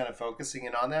everybody's kind of focusing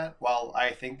in on that. While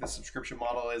I think the subscription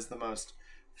model is the most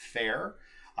fair,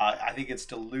 I think it's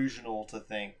delusional to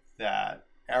think that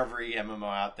every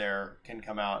MMO out there can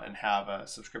come out and have a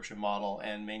subscription model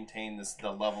and maintain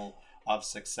the level of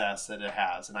success that it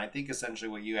has. And I think essentially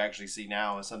what you actually see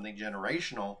now is something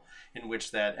generational, in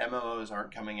which that MMOs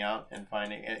aren't coming out and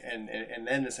finding and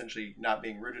then essentially not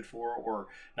being rooted for, or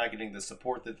not getting the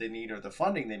support that they need or the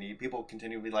funding they need. People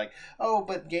continue to be like, oh,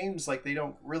 but games, like, they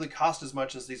don't really cost as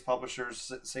much as these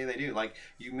publishers say they do. Like,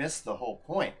 you miss the whole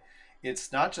point.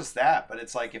 It's not just that, but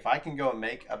it's like, if I can go and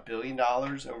make $1 billion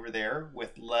over there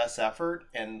with less effort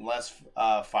and less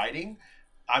fighting,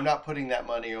 I'm not putting that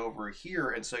money over here.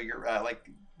 And so you're like,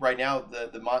 right now,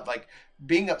 like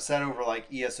being upset over like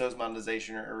ESO's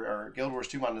monetization or Guild Wars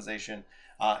 2 monetization,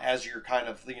 as you're kind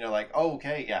of, like, oh,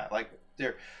 okay, yeah, like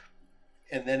they're,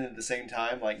 and then at the same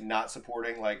time, like, not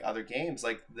supporting like other games,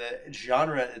 like the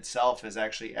genre itself is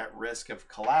actually at risk of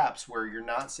collapse, where you're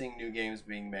not seeing new games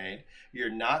being made, you're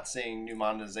not seeing new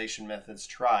monetization methods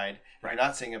tried, you're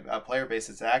not seeing a player base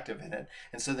that's active in it,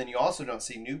 and so then you also don't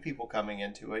see new people coming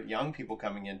into it, young people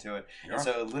coming into it, and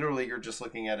so literally you're just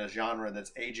looking at a genre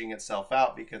that's aging itself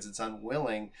out, because it's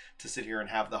unwilling to sit here and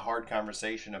have the hard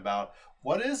conversation about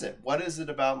what is it? What is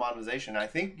it about monetization? I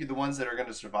think the ones that are going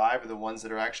to survive are the ones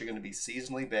that are actually going to be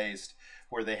seasonally based,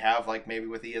 where they have, like maybe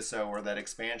with ESO, where that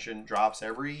expansion drops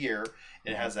every year.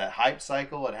 It has that hype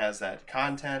cycle, it has that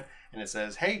content, and it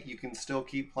says, hey, you can still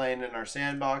keep playing in our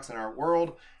sandbox, in our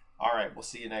world. All right, we'll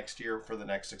see you next year for the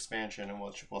next expansion, and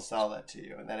we'll sell that to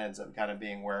you. And that ends up kind of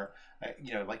being where,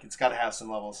 like, it's got to have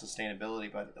some level of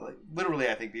sustainability. But like, literally,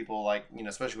 I think people, like,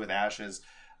 especially with Ashes,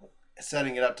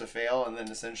 setting it up to fail, and then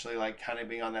essentially like kind of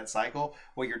being on that cycle,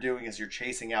 what you're doing is you're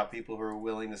chasing out people who are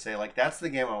willing to say, like, that's the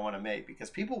game I want to make, because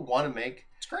people want to make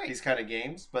these kind of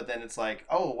games, but then it's like,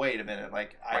 oh, wait a minute,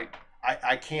 like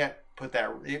I can't put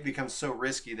that, it becomes so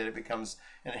risky that it becomes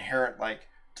inherent, like,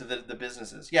 to the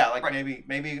businesses. Like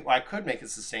maybe I could make it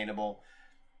sustainable,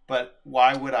 but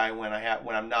why would I when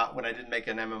I didn't make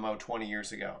an MMO 20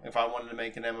 years ago? If I wanted to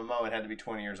make an MMO, it had to be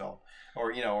 20 years old,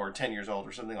 or or 10 years old,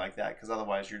 or something like that, because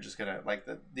otherwise you're just gonna, like,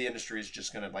 the industry is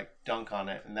just gonna, like, dunk on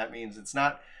it, and that means it's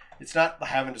not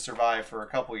having to survive for a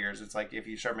couple years. It's like, if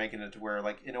you start making it to where,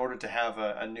 like, in order to have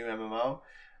a new MMO,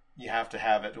 you have to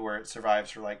have it to where it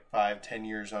survives for like 5-10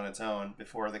 years on its own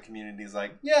before the community's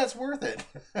like, yeah, it's worth it.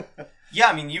 Yeah,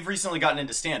 I mean, you've recently gotten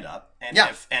into stand-up,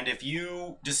 and if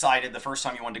you decided the first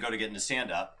time you wanted to get into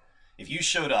stand-up, if you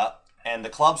showed up and the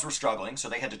clubs were struggling, so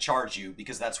they had to charge you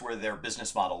because that's where their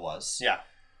business model was.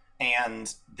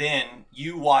 And then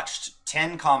you watched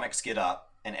 10 comics get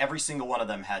up, and every single one of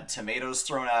them had tomatoes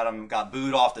thrown at them, got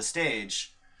booed off the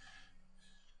stage.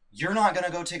 You're not going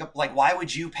to go take like, why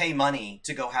would you pay money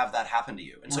to go have that happen to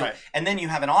you? And so, and then you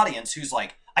have an audience who's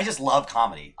like, I just love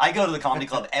comedy. I go to the comedy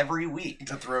club every week.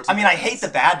 I mean, I hate the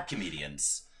bad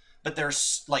comedians, but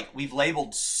there's, like, we've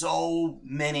labeled so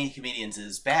many comedians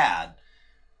as bad,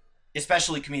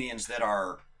 especially comedians that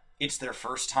it's their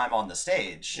first time on the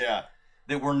stage.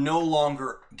 That we're no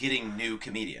longer getting new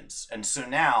comedians. And so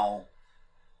now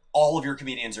all of your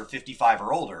comedians are 55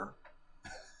 or older.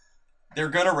 They're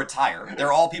going to retire.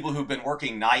 They're all people who've been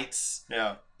working nights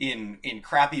in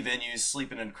crappy venues,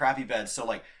 sleeping in crappy beds. So,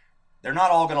 like, they're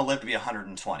not all going to live to be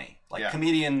 120. Like,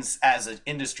 comedians as an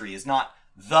industry is not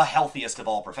the healthiest of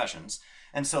all professions.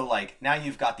 And so, like, now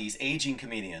you've got these aging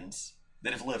comedians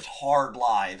that have lived hard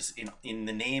lives in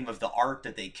the name of the art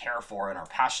that they care for and are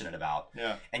passionate about.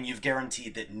 Yeah. And you've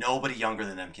guaranteed that nobody younger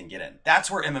than them can get in. That's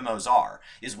where MMOs are,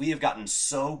 is we have gotten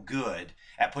so good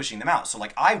at pushing them out. So,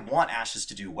 like, I want Ashes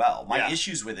to do well. My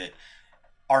issues with it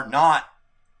are not,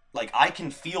 like, I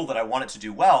can feel that I want it to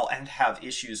do well and have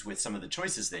issues with some of the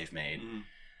choices they've made,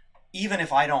 even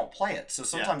if I don't play it. So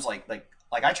sometimes, like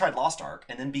I tried Lost Ark,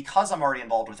 and then because I'm already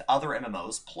involved with other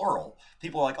MMOs, plural,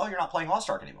 people are like, oh, you're not playing Lost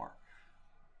Ark anymore.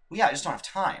 Well, yeah, I just don't have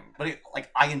time. But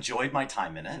I enjoyed my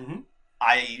time in it.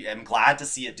 I am glad to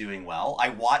see it doing well. I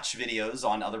watch videos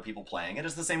on other people playing it.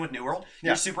 It's the same with New World.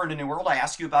 You're super into New World. I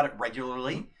ask you about it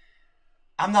regularly.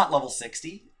 I'm not level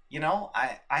 60. You know,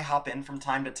 I hop in from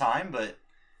time to time, but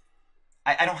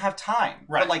I don't have time.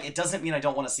 Right. But, like, it doesn't mean I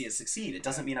don't want to see it succeed. It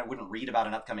doesn't mean I wouldn't read about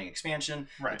an upcoming expansion.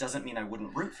 Right. It doesn't mean I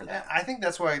wouldn't root for that. I think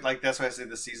that's why I say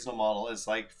the seasonal model is,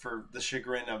 like, for the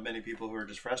chagrin of many people who are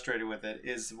just frustrated with it,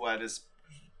 is what is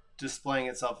displaying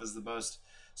itself as the most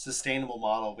sustainable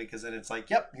model, because then it's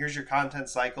like, yep, here's your content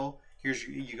cycle.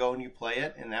 You go and you play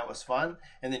it, and that was fun,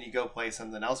 and then you go play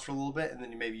something else for a little bit, and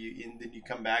then then you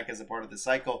come back as a part of the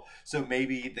cycle. So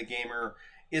maybe the gamer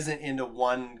isn't into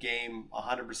one game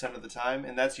 100% of the time,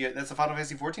 and that's the Final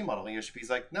Fantasy 14 model. Yoshipi's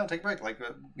like, no, take a break. Like,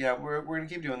 we're gonna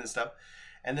keep doing this stuff,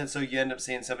 and then so you end up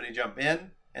seeing somebody jump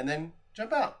in and then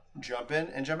jump out, jump in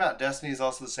and jump out. Destiny is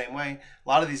also the same way. A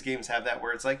lot of these games have that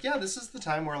where it's like, yeah, this is the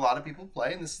time where a lot of people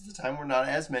play, and this is the time where not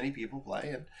as many people play,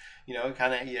 and it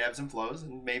kind of ebbs and flows.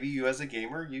 And maybe you as a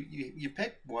gamer, you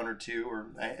pick one or two or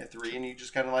three, and you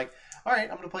just kind of like, all right,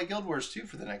 I'm going to play Guild Wars 2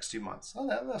 for the next 2 months.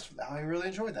 Oh, I really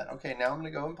enjoyed that. Okay, now I'm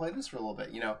going to go and play this for a little bit,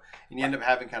 and you end up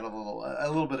having kind of a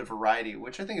little bit of variety,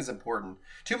 which I think is important.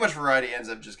 Too much variety ends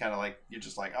up just kind of like, you're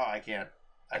just like, oh, I can't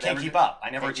keep up. I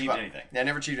never achieved anything. Yeah, I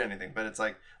never achieved anything, but it's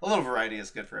like a little variety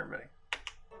is good for everybody.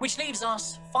 Which leaves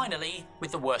us, finally,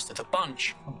 with the worst of the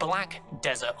bunch, Black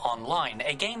Desert Online,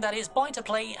 a game that is buy to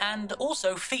play and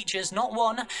also features not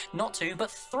one, not two,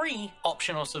 but 3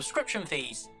 optional subscription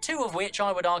fees, 2 of which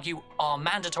I would argue are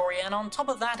mandatory, and on top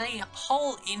of that, a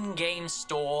whole in-game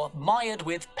store mired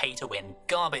with pay-to-win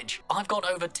garbage. I've got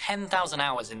over 10,000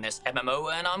 hours in this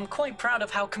MMO, and I'm quite proud of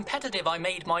how competitive I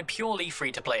made my purely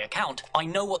free-to-play account. I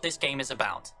know what this game is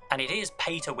about, and it is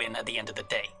pay-to-win at the end of the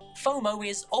day. FOMO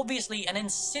is obviously an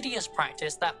insidious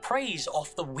practice that preys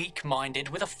off the weak-minded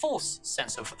with a false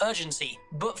sense of urgency.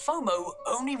 But FOMO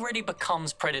only really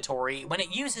becomes predatory when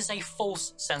it uses a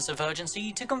false sense of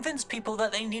urgency to convince people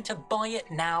that they need to buy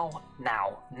it now.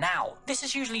 This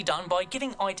is usually done by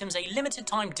giving items a limited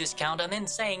time discount and then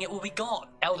saying it will be gone.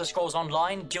 Elder Scrolls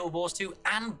Online, Guild Wars 2,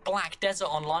 and Black Desert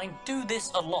Online do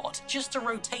this a lot, just to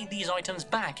rotate these items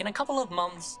back in a couple of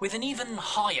months with an even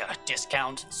higher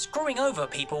discount, screwing over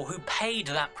people who paid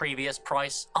that previous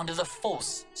price under the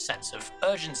false sense of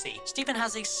urgency. Stephen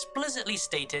has explicitly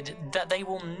stated that they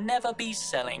will never be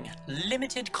selling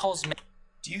limited cosmetic.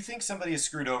 Do you think somebody is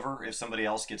screwed over if somebody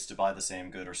else gets to buy the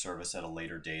same good or service at a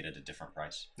later date at a different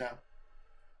price? No.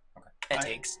 Okay.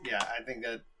 I think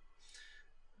that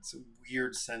it's a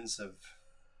weird sense of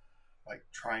like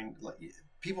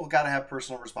people got to have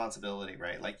personal responsibility,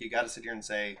 right? Like, you got to sit here and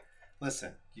say,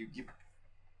 listen, you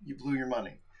blew your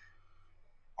money.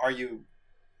 Are you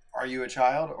a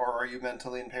child, or are you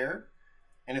mentally impaired?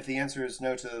 And if the answer is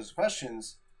no to those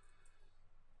questions,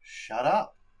 shut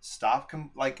up. Stop.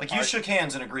 You shook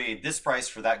hands and agreed this price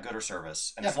for that good or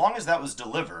service, and Yeah. as long as that was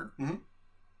delivered,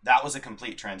 that was a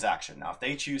complete transaction. Now, if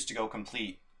they choose to go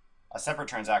complete a separate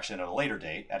transaction at a later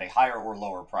date at a higher or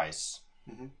lower price,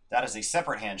 that is a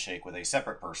separate handshake with a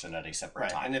separate person at a separate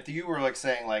time. And if you were like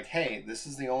saying like, hey, this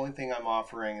is the only thing I'm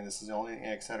offering, and this is the only thing,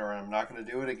 etc., and I'm not going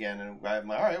to do it again, and I'm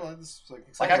like, all right, well, this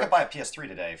is like I could buy a PS3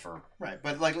 today for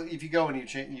but like if you go and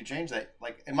you change that,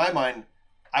 like in my mind,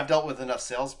 I've dealt with enough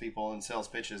salespeople and sales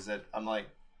pitches that I'm like,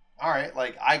 all right,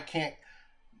 like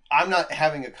I'm not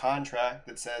having a contract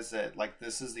that says that like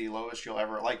this is the lowest you'll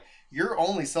ever, like, you're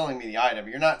only selling me the item.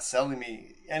 You're not selling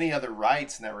me any other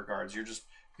rights in that regards. You're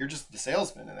just the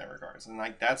salesman in that regards. And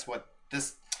like, that's what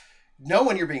this, know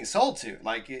when you're being sold to.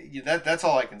 Like that's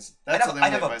all I can, that's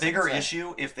I'd have a bigger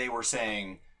issue if they were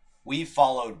saying, we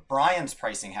followed Brian's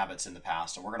pricing habits in the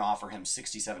past, and we're going to offer him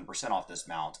 67% off this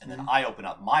mount. And then I open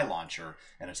up my launcher,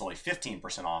 and it's only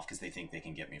 15% off because they think they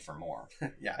can get me for more.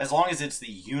 Yeah. As long as it's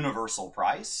the universal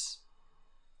price,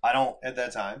 I don't... At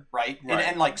that time. Right?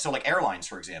 And like, so like airlines,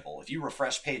 for example, if you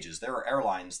refresh pages, there are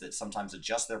airlines that sometimes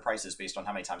adjust their prices based on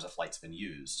how many times a flight's been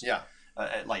used. Yeah. Or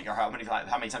how many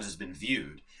times it's been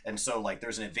viewed. And so like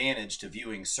there's an advantage to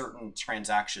viewing certain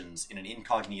transactions in an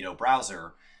incognito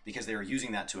browser because they are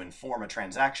using that to inform a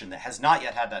transaction that has not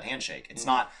yet had that handshake. It's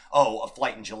not, oh, a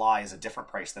flight in July is a different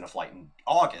price than a flight in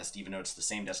August, even though it's the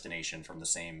same destination from the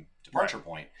same departure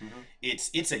point.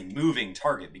 It's a moving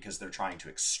target because they're trying to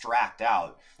extract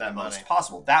out the most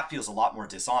possible. That feels a lot more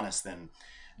dishonest than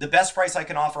the best price I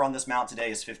can offer on this mount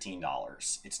today is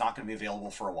 $15. It's not going to be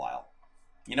available for a while.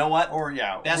 You know what? Or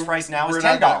best price now is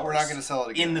 $10. $10. We're not going to sell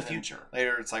it again in the future.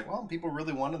 Later, it's like, well, people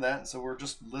really wanted that, and so we're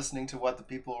just listening to what the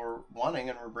people are wanting,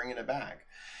 and we're bringing it back.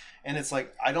 And it's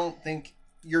like, I don't think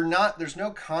there's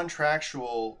no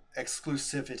contractual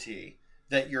exclusivity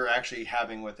that you're actually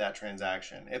having with that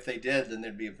transaction. If they did, then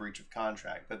there'd be a breach of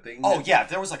contract. But if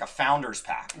there was like a founders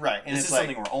pack, right? And this is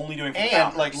something we're only doing for the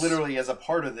founders. And like literally as a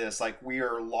part of this, like we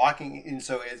are locking, and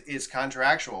so it's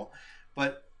contractual,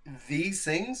 but. These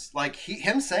things, like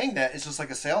him saying that, is just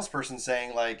like a salesperson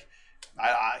saying, like,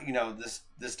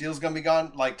 this deal's gonna be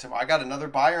gone. Like, I got another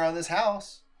buyer on this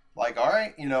house. Like, all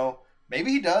right,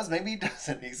 maybe he does, maybe he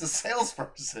doesn't. He's a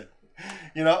salesperson.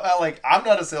 Like I'm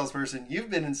not a salesperson. You've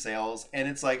been in sales, and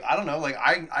it's like I don't know. Like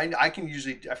I can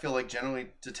usually, I feel like generally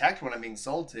detect when I'm being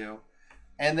sold to,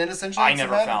 and then essentially I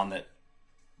never found that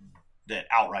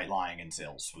outright lying in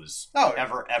sales was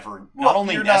ever not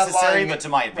only necessary but to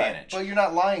my advantage. Right. But you're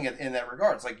not lying in that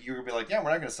regard. It's like you're gonna be like, yeah, we're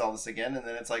not gonna sell this again, and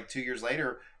then it's like 2 years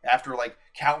later, after like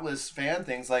countless fan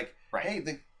things, like, hey,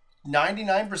 the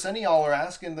 99% of y'all are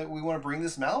asking that we want to bring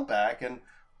this mount back, and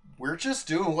we're just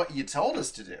doing what you told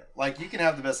us to do. Like, you can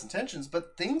have the best intentions,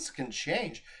 but things can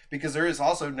change because there is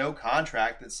also no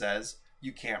contract that says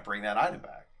you can't bring that item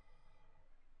back.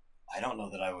 I don't know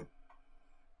that I would.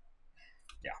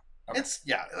 Okay.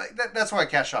 That's why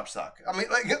cash shops suck. I mean,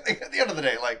 like at the end of the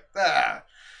day, like that's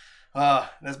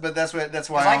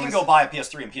why I can go buy a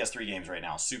PS3 and PS3 games right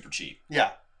now, super cheap.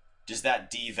 Yeah. Does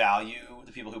that devalue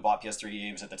the people who bought PS3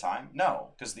 games at the time?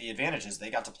 No, because the advantage is they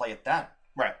got to play it then.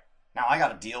 Right. Now I got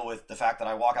to deal with the fact that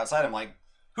I walk outside. I'm like,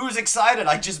 who's excited?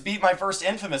 I just beat my first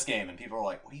Infamous game, and people are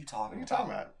like, what are you talking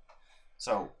about?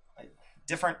 So,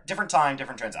 different time,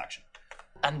 different transaction.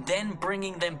 And then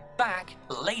bringing them back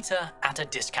later at a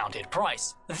discounted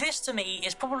price. This, to me,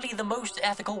 is probably the most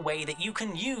ethical way that you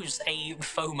can use a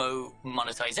FOMO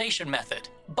monetization method.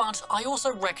 But I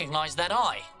also recognize that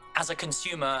I, as a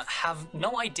consumer, have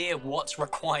no idea what's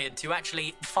required to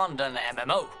actually fund an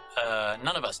MMO.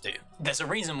 None of us do. There's a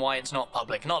reason why it's not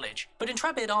public knowledge. But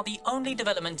Intrepid are the only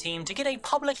development team to get a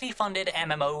publicly funded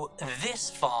MMO this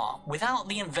far without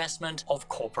the investment of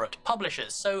corporate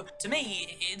publishers. So to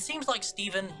me, it seems like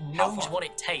Steven knows what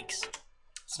it takes.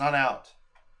 It's not out.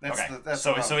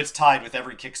 So it's tied with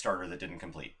every Kickstarter that didn't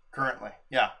complete. Currently,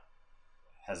 yeah.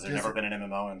 Has there never been an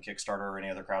MMO in Kickstarter or any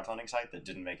other crowdfunding site that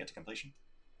didn't make it to completion?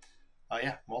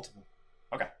 Yeah, multiple.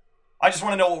 Okay. I just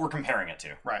want to know what we're comparing it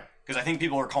to. Right. Because I think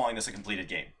people are calling this a completed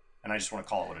game. And I just want to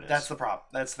call it what it is. That's the problem.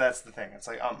 That's the thing. It's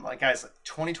like guys,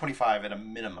 2025 at a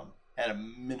minimum. At a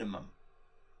minimum.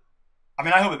 I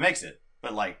mean, I hope it makes it.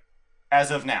 But like, as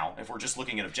of now, if we're just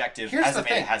looking at objective, has it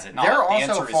made it, has it not? They're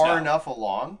also far enough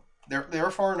along.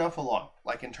 They're far enough along.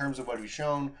 Like in terms of what we've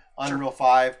shown, Unreal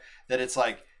 5, that it's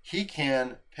like he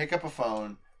can pick up a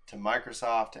phone to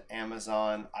Microsoft, to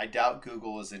Amazon. I doubt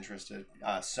Google is interested.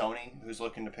 Sony, who's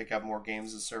looking to pick up more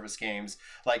games as service games.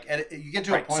 Like, you get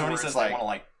to a point Sony where says it's they like,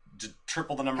 want to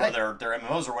triple the number of their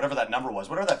MMOs or whatever that number was,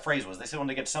 whatever that phrase was. They said they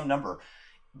wanted to get some number,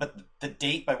 but the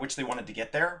date by which they wanted to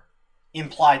get there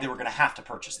implied they were going to have to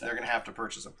purchase them. They're going to have to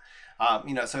purchase them.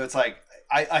 So it's like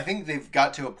I think they've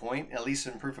got to a point, at least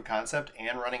in proof of concept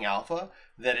and running alpha,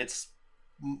 that it's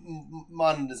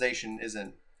monetization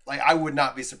isn't. Like, I would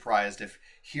not be surprised if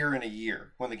here in a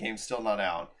year, when the game's still not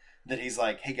out, that he's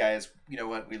like, hey guys, you know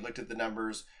what? We looked at the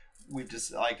numbers. We've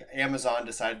just, like, Amazon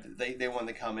decided they wanted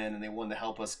to come in and they wanted to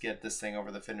help us get this thing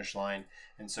over the finish line.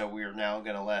 And so we are now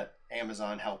going to let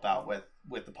Amazon help out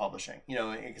with the publishing.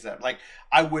 Because like,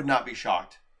 I would not be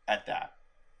shocked at that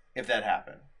if that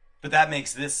happened. But that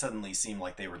makes this suddenly seem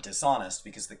like they were dishonest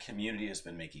because the community has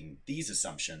been making these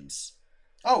assumptions.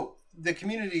 Oh, the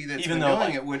community that's been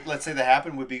doing it would, let's say that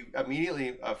happened, would be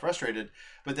immediately frustrated.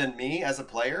 But then me as a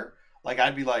player, like,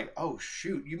 I'd be like, oh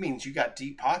shoot, you means you got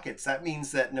deep pockets. That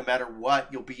means that no matter what,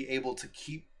 you'll be able to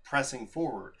keep pressing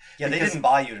forward. Yeah, they didn't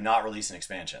buy you to not release an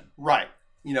expansion. Right.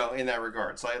 In that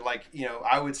regard. So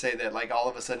I would say that, like, all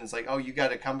of a sudden it's like, oh, you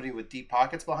got a company with deep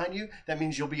pockets behind you. That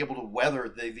means you'll be able to weather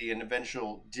the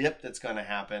eventual dip that's going to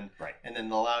happen. Right. And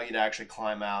then allow you to actually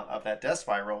climb out of that death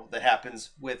spiral that happens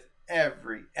with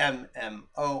every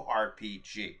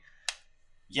MMORPG.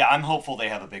 Yeah, I'm hopeful they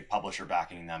have a big publisher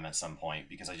backing them at some point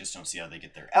because I just don't see how they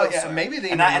get there. Oh, yeah, maybe they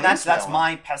and that's that one.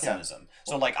 my pessimism. Yeah.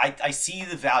 So like I see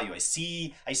the value. I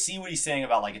see what he's saying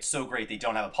about like it's so great they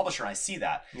don't have a publisher, and I see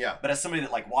that. Yeah. But as somebody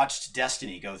that like watched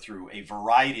Destiny go through a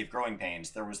variety of growing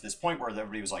pains, there was this point where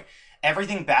everybody was like,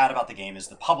 everything bad about the game is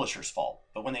the publisher's fault.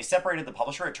 But when they separated the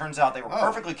publisher, it turns out they were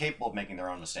perfectly capable of making their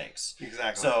own mistakes.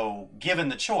 Exactly. So given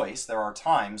the choice, there are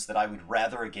times that I would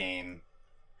rather a game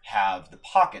have the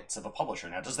pockets of a publisher.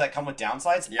 Now, does that come with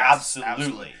downsides? Yes,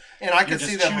 absolutely. And I could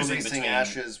see them releasing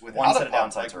Ashes without a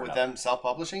downsides with them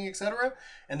self-publishing, etc.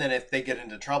 And then if they get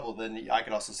into trouble, then I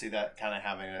could also see that kind of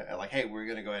having a like, hey, we're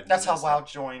going to go ahead and that's how WoW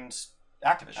joined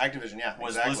Activision. Activision, yeah,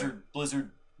 was exactly.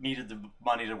 Blizzard needed the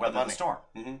money to weather the storm.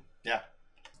 Mm-hmm. Yeah.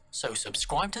 So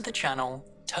subscribe to the channel,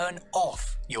 turn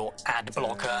off your ad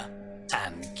blocker,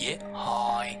 and get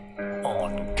high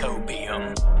on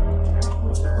copium.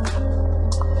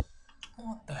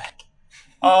 What the heck?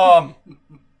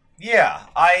 Yeah,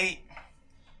 I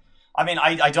mean,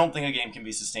 I don't think a game can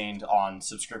be sustained on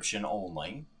subscription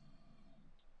only.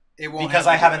 It won't because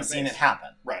I haven't seen it happen.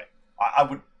 Right.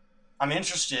 I'm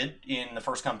interested in the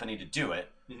first company to do it.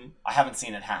 Mm-hmm. I haven't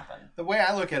seen it happen. The way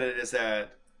I look at it is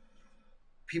that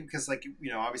people, because like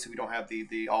obviously we don't have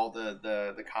all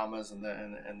the commas and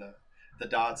the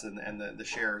dots and the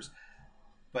shares.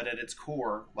 But at its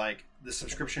core, like the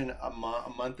subscription, a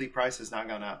monthly price has not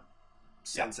gone up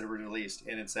since it was released.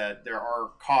 And it's that there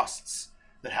are costs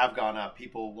that have gone up.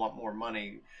 People want more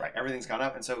money. Right. Everything's gone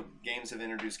up. And so games have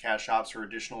introduced cash shops or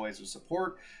additional ways of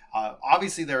support.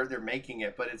 Obviously, they're making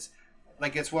it, but it's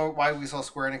why we saw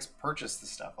Square Enix purchase this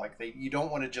stuff. Like you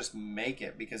don't want to just make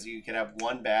it because you could have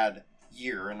one bad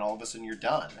year and all of a sudden you're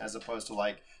done, as opposed to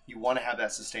like you want to have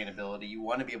that sustainability. You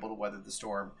want to be able to weather the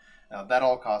storm. That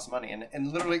all costs money,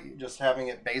 and literally just having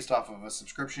it based off of a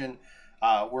subscription,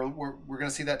 we're going to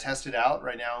see that tested out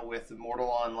right now with Mortal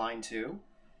Online 2,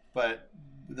 but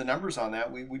the numbers on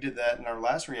that, we did that in our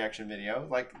last reaction video.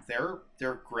 Like they're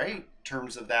great in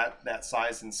terms of that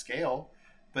size and scale,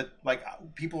 but like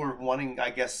people are wanting, I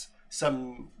guess,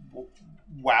 some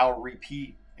WoW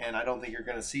repeat, and I don't think you're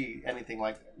going to see anything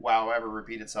like WoW ever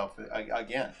repeat itself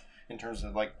again. In terms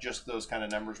of like just those kind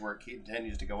of numbers where it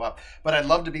continues to go up. But I'd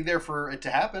love to be there for it to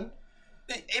happen.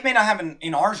 It may not happen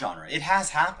in our genre. It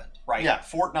has happened, right? Yeah.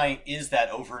 Fortnite is that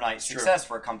overnight success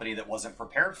for a company that wasn't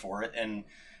prepared for it and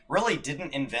really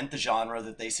didn't invent the genre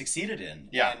that they succeeded in.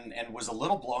 Yeah. And was a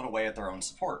little blown away at their own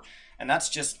support. And that's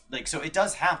just like, so it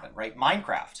does happen, right?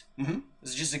 Minecraft. Mm-hmm.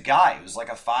 This is just a guy who's like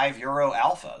a €5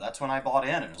 alpha. That's when I bought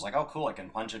in, and it was like, oh, cool, I can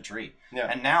punch a tree. Yeah.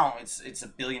 And now it's a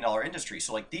 $1 billion industry.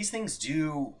 So like these things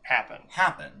do happen.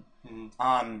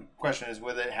 Mm-hmm. Question is,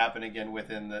 will it happen again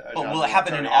within the? But will it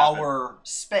happen in our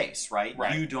space, right?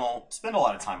 Right? You don't spend a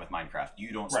lot of time with Minecraft.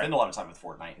 You don't spend a lot of time with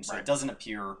Fortnite, and so Right. it doesn't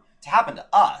appear to happen to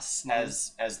us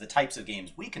as the types of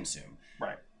games we consume.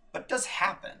 Right. But it does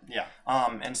happen. Yeah.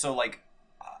 And so like,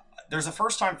 there's a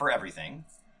first time for everything.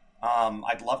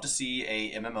 I'd love to see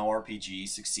a MMORPG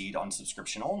succeed on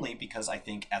subscription only because I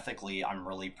think ethically I'm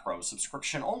really pro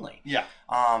subscription only. Yeah.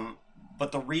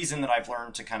 But the reason that I've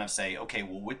learned to kind of say, okay,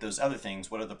 well, with those other things,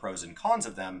 what are the pros and cons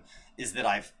of them, is that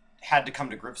I've had to come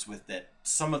to grips with that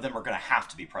some of them are going to have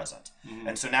to be present. Mm-hmm.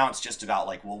 And so now it's just about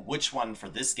like, well, which one for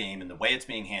this game and the way it's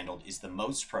being handled is the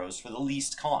most pros for the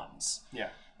least cons. Yeah.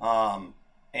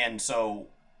 And so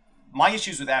my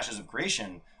issues with Ashes of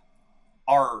Creation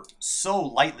are so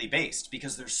lightly based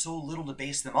because there's so little to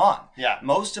base them on. Yeah.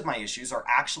 Most of my issues are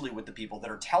actually with the people that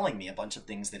are telling me a bunch of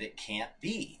things that it can't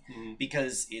be. Mm-hmm.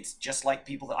 Because it's just like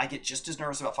people that I get just as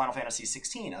nervous about Final Fantasy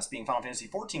 16, us being Final Fantasy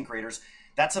 14 creators.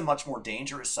 That's a much more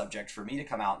dangerous subject for me to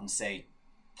come out and say,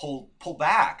 pull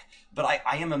back. But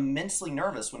I am immensely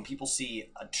nervous when people see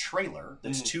a trailer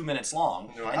that's 2 minutes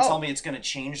long and tell me it's going to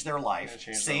change their life,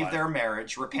 save their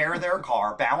marriage, repair their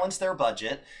car, balance their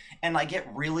budget. And I get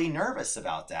really nervous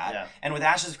about that. Yeah. And with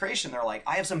Ashes of Creation, they're like,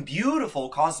 I have some beautiful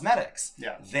cosmetics.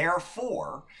 Yeah.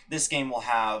 Therefore, this game will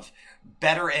have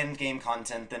better end game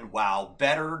content than WoW,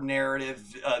 better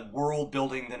narrative world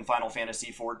building than Final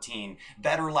Fantasy 14,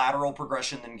 better lateral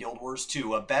progression than Guild Wars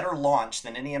 2, a better launch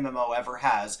than any MMO ever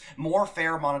has, more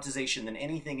fair monetization than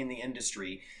anything in the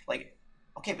industry. Like,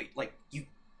 okay, but like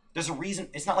there's a reason.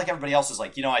 It's not like everybody else is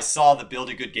like, I saw the build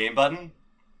a good game button.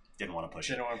 Didn't want to push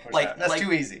it. Didn't want to push like, that. That's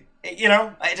too easy.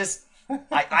 I just,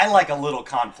 I like a little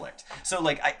conflict. So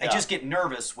like, I just get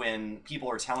nervous when people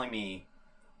are telling me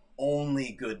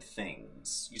only good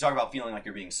things. You talk about feeling like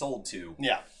you're being sold to.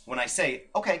 Yeah. When I say,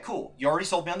 okay, cool, you already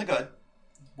sold me on the good.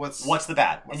 What's the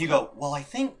bad? And you go, well, I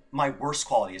think my worst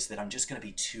quality is that I'm just going to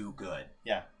be too good.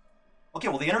 Yeah. okay,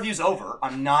 well, the interview's over.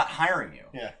 I'm not hiring you.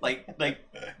 Yeah. Like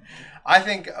I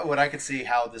think what I could see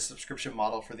how the subscription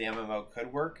model for the MMO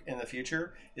could work in the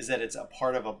future is that it's a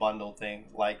part of a bundle thing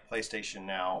like PlayStation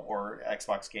Now or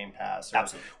Xbox Game Pass. Or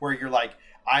Absolutely. where you're like,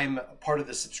 I'm part of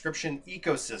the subscription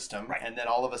ecosystem. Right. And then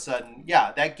all of a sudden,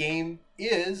 yeah, that game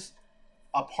is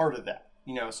a part of that.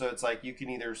 You know, so it's like you can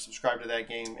either subscribe to that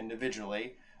game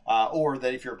individually, or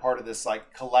that if you're a part of this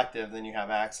like collective, then you have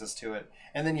access to it.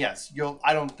 And then yes,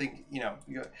 I don't think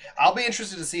I'll be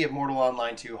interested to see if Mortal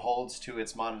Online 2 holds to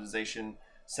its monetization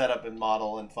setup and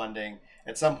model and funding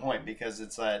at some point, because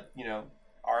it's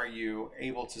are you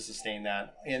able to sustain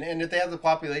that? And if they have the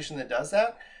population that does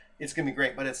that, it's going to be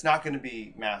great, but it's not going to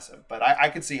be massive. But I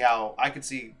could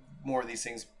see more of these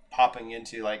things popping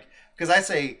into, like, because I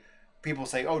say, people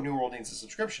say, "Oh, New World needs a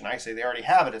subscription." I say they already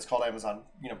have it. It's called Amazon,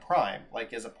 Prime.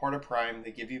 Like, as a part of Prime, they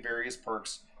give you various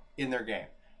perks in their game,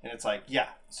 and it's like, yeah.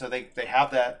 So they have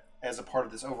that as a part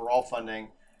of this overall funding,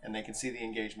 and they can see the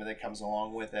engagement that comes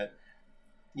along with it,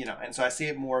 And so I see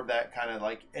it more of that kind of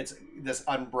like, it's this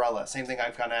umbrella. Same thing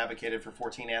I've kind of advocated for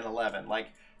 14 and 11. Like,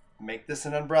 make this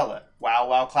an umbrella.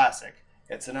 WoW Classic.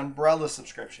 It's an umbrella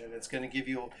subscription. It's trying to give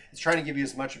you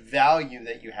as much value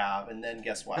that you have, and then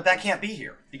guess what? But that can't be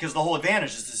here, because the whole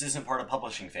advantage is this isn't part of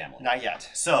publishing family. Not yet.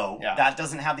 So Yeah. that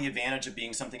doesn't have the advantage of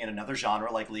being something in another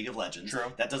genre like League of Legends.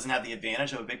 True. That doesn't have the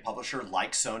advantage of a big publisher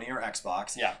like Sony or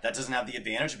Xbox. Yeah. That doesn't have the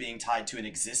advantage of being tied to an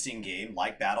existing game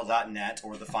like Battle.net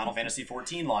or the Final Fantasy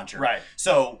XIV launcher. Right.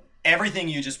 So everything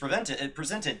you just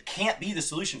presented can't be the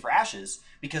solution for Ashes,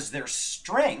 because their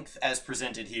strength, as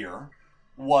presented here,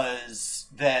 was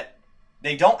that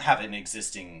they don't have an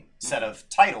existing set of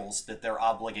titles that they're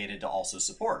obligated to also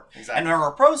support. Exactly. And there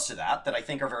are pros to that I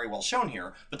think are very well shown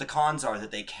here, but the cons are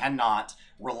that they cannot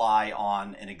rely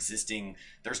on an existing,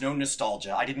 there's no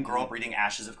nostalgia. I didn't grow up reading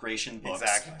Ashes of Creation books,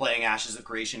 Exactly. playing Ashes of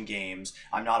Creation games.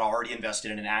 I'm not already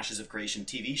invested in an Ashes of Creation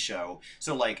TV show.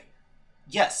 So, like,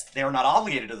 yes, they are not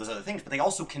obligated to those other things, but they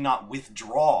also cannot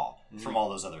withdraw from all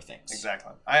those other things.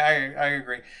 Exactly. I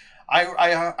agree. I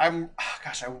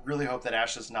really hope that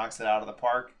Ashes knocks it out of the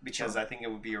park, because Sure. I think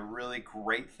it would be a really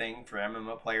great thing for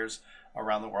MMO players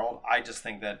around the world. I just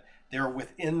think that they're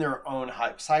within their own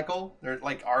hype cycle. They're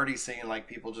like already seeing like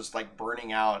people just like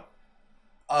burning out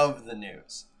of the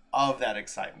news, of that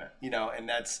excitement, and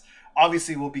that's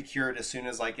obviously will be cured as soon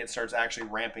as like it starts actually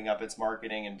ramping up its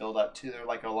marketing and build up to their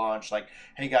like a launch, like,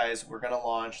 hey guys, we're going to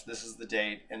launch, this is the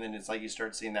date. And then it's like you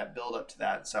start seeing that build up to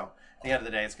that. So at the end of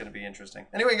the day, it's going to be interesting.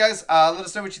 Anyway, guys, let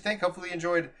us know what you think. Hopefully you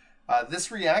enjoyed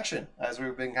this reaction, as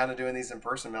we've been kind of doing these in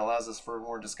person. It allows us for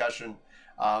more discussion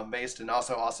based, and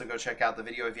also go check out the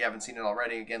video if you haven't seen it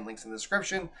already. Again, links in the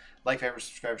description. Like, favorite,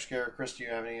 subscribe, share. Chris, do you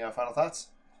have any final thoughts?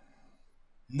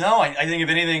 No, I think if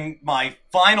anything, my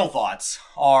final thoughts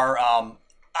are,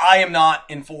 I am not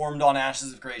informed on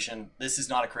Ashes of Creation. This is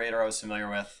not a creator I was familiar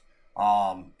with.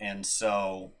 And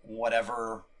so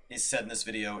whatever is said in this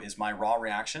video is my raw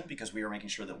reaction, because we are making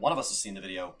sure that one of us has seen the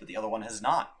video, but the other one has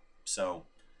not. So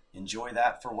enjoy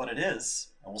that for what it is,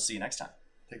 and we'll see you next time.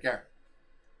 Take care.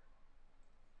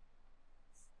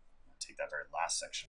 Take that very last section.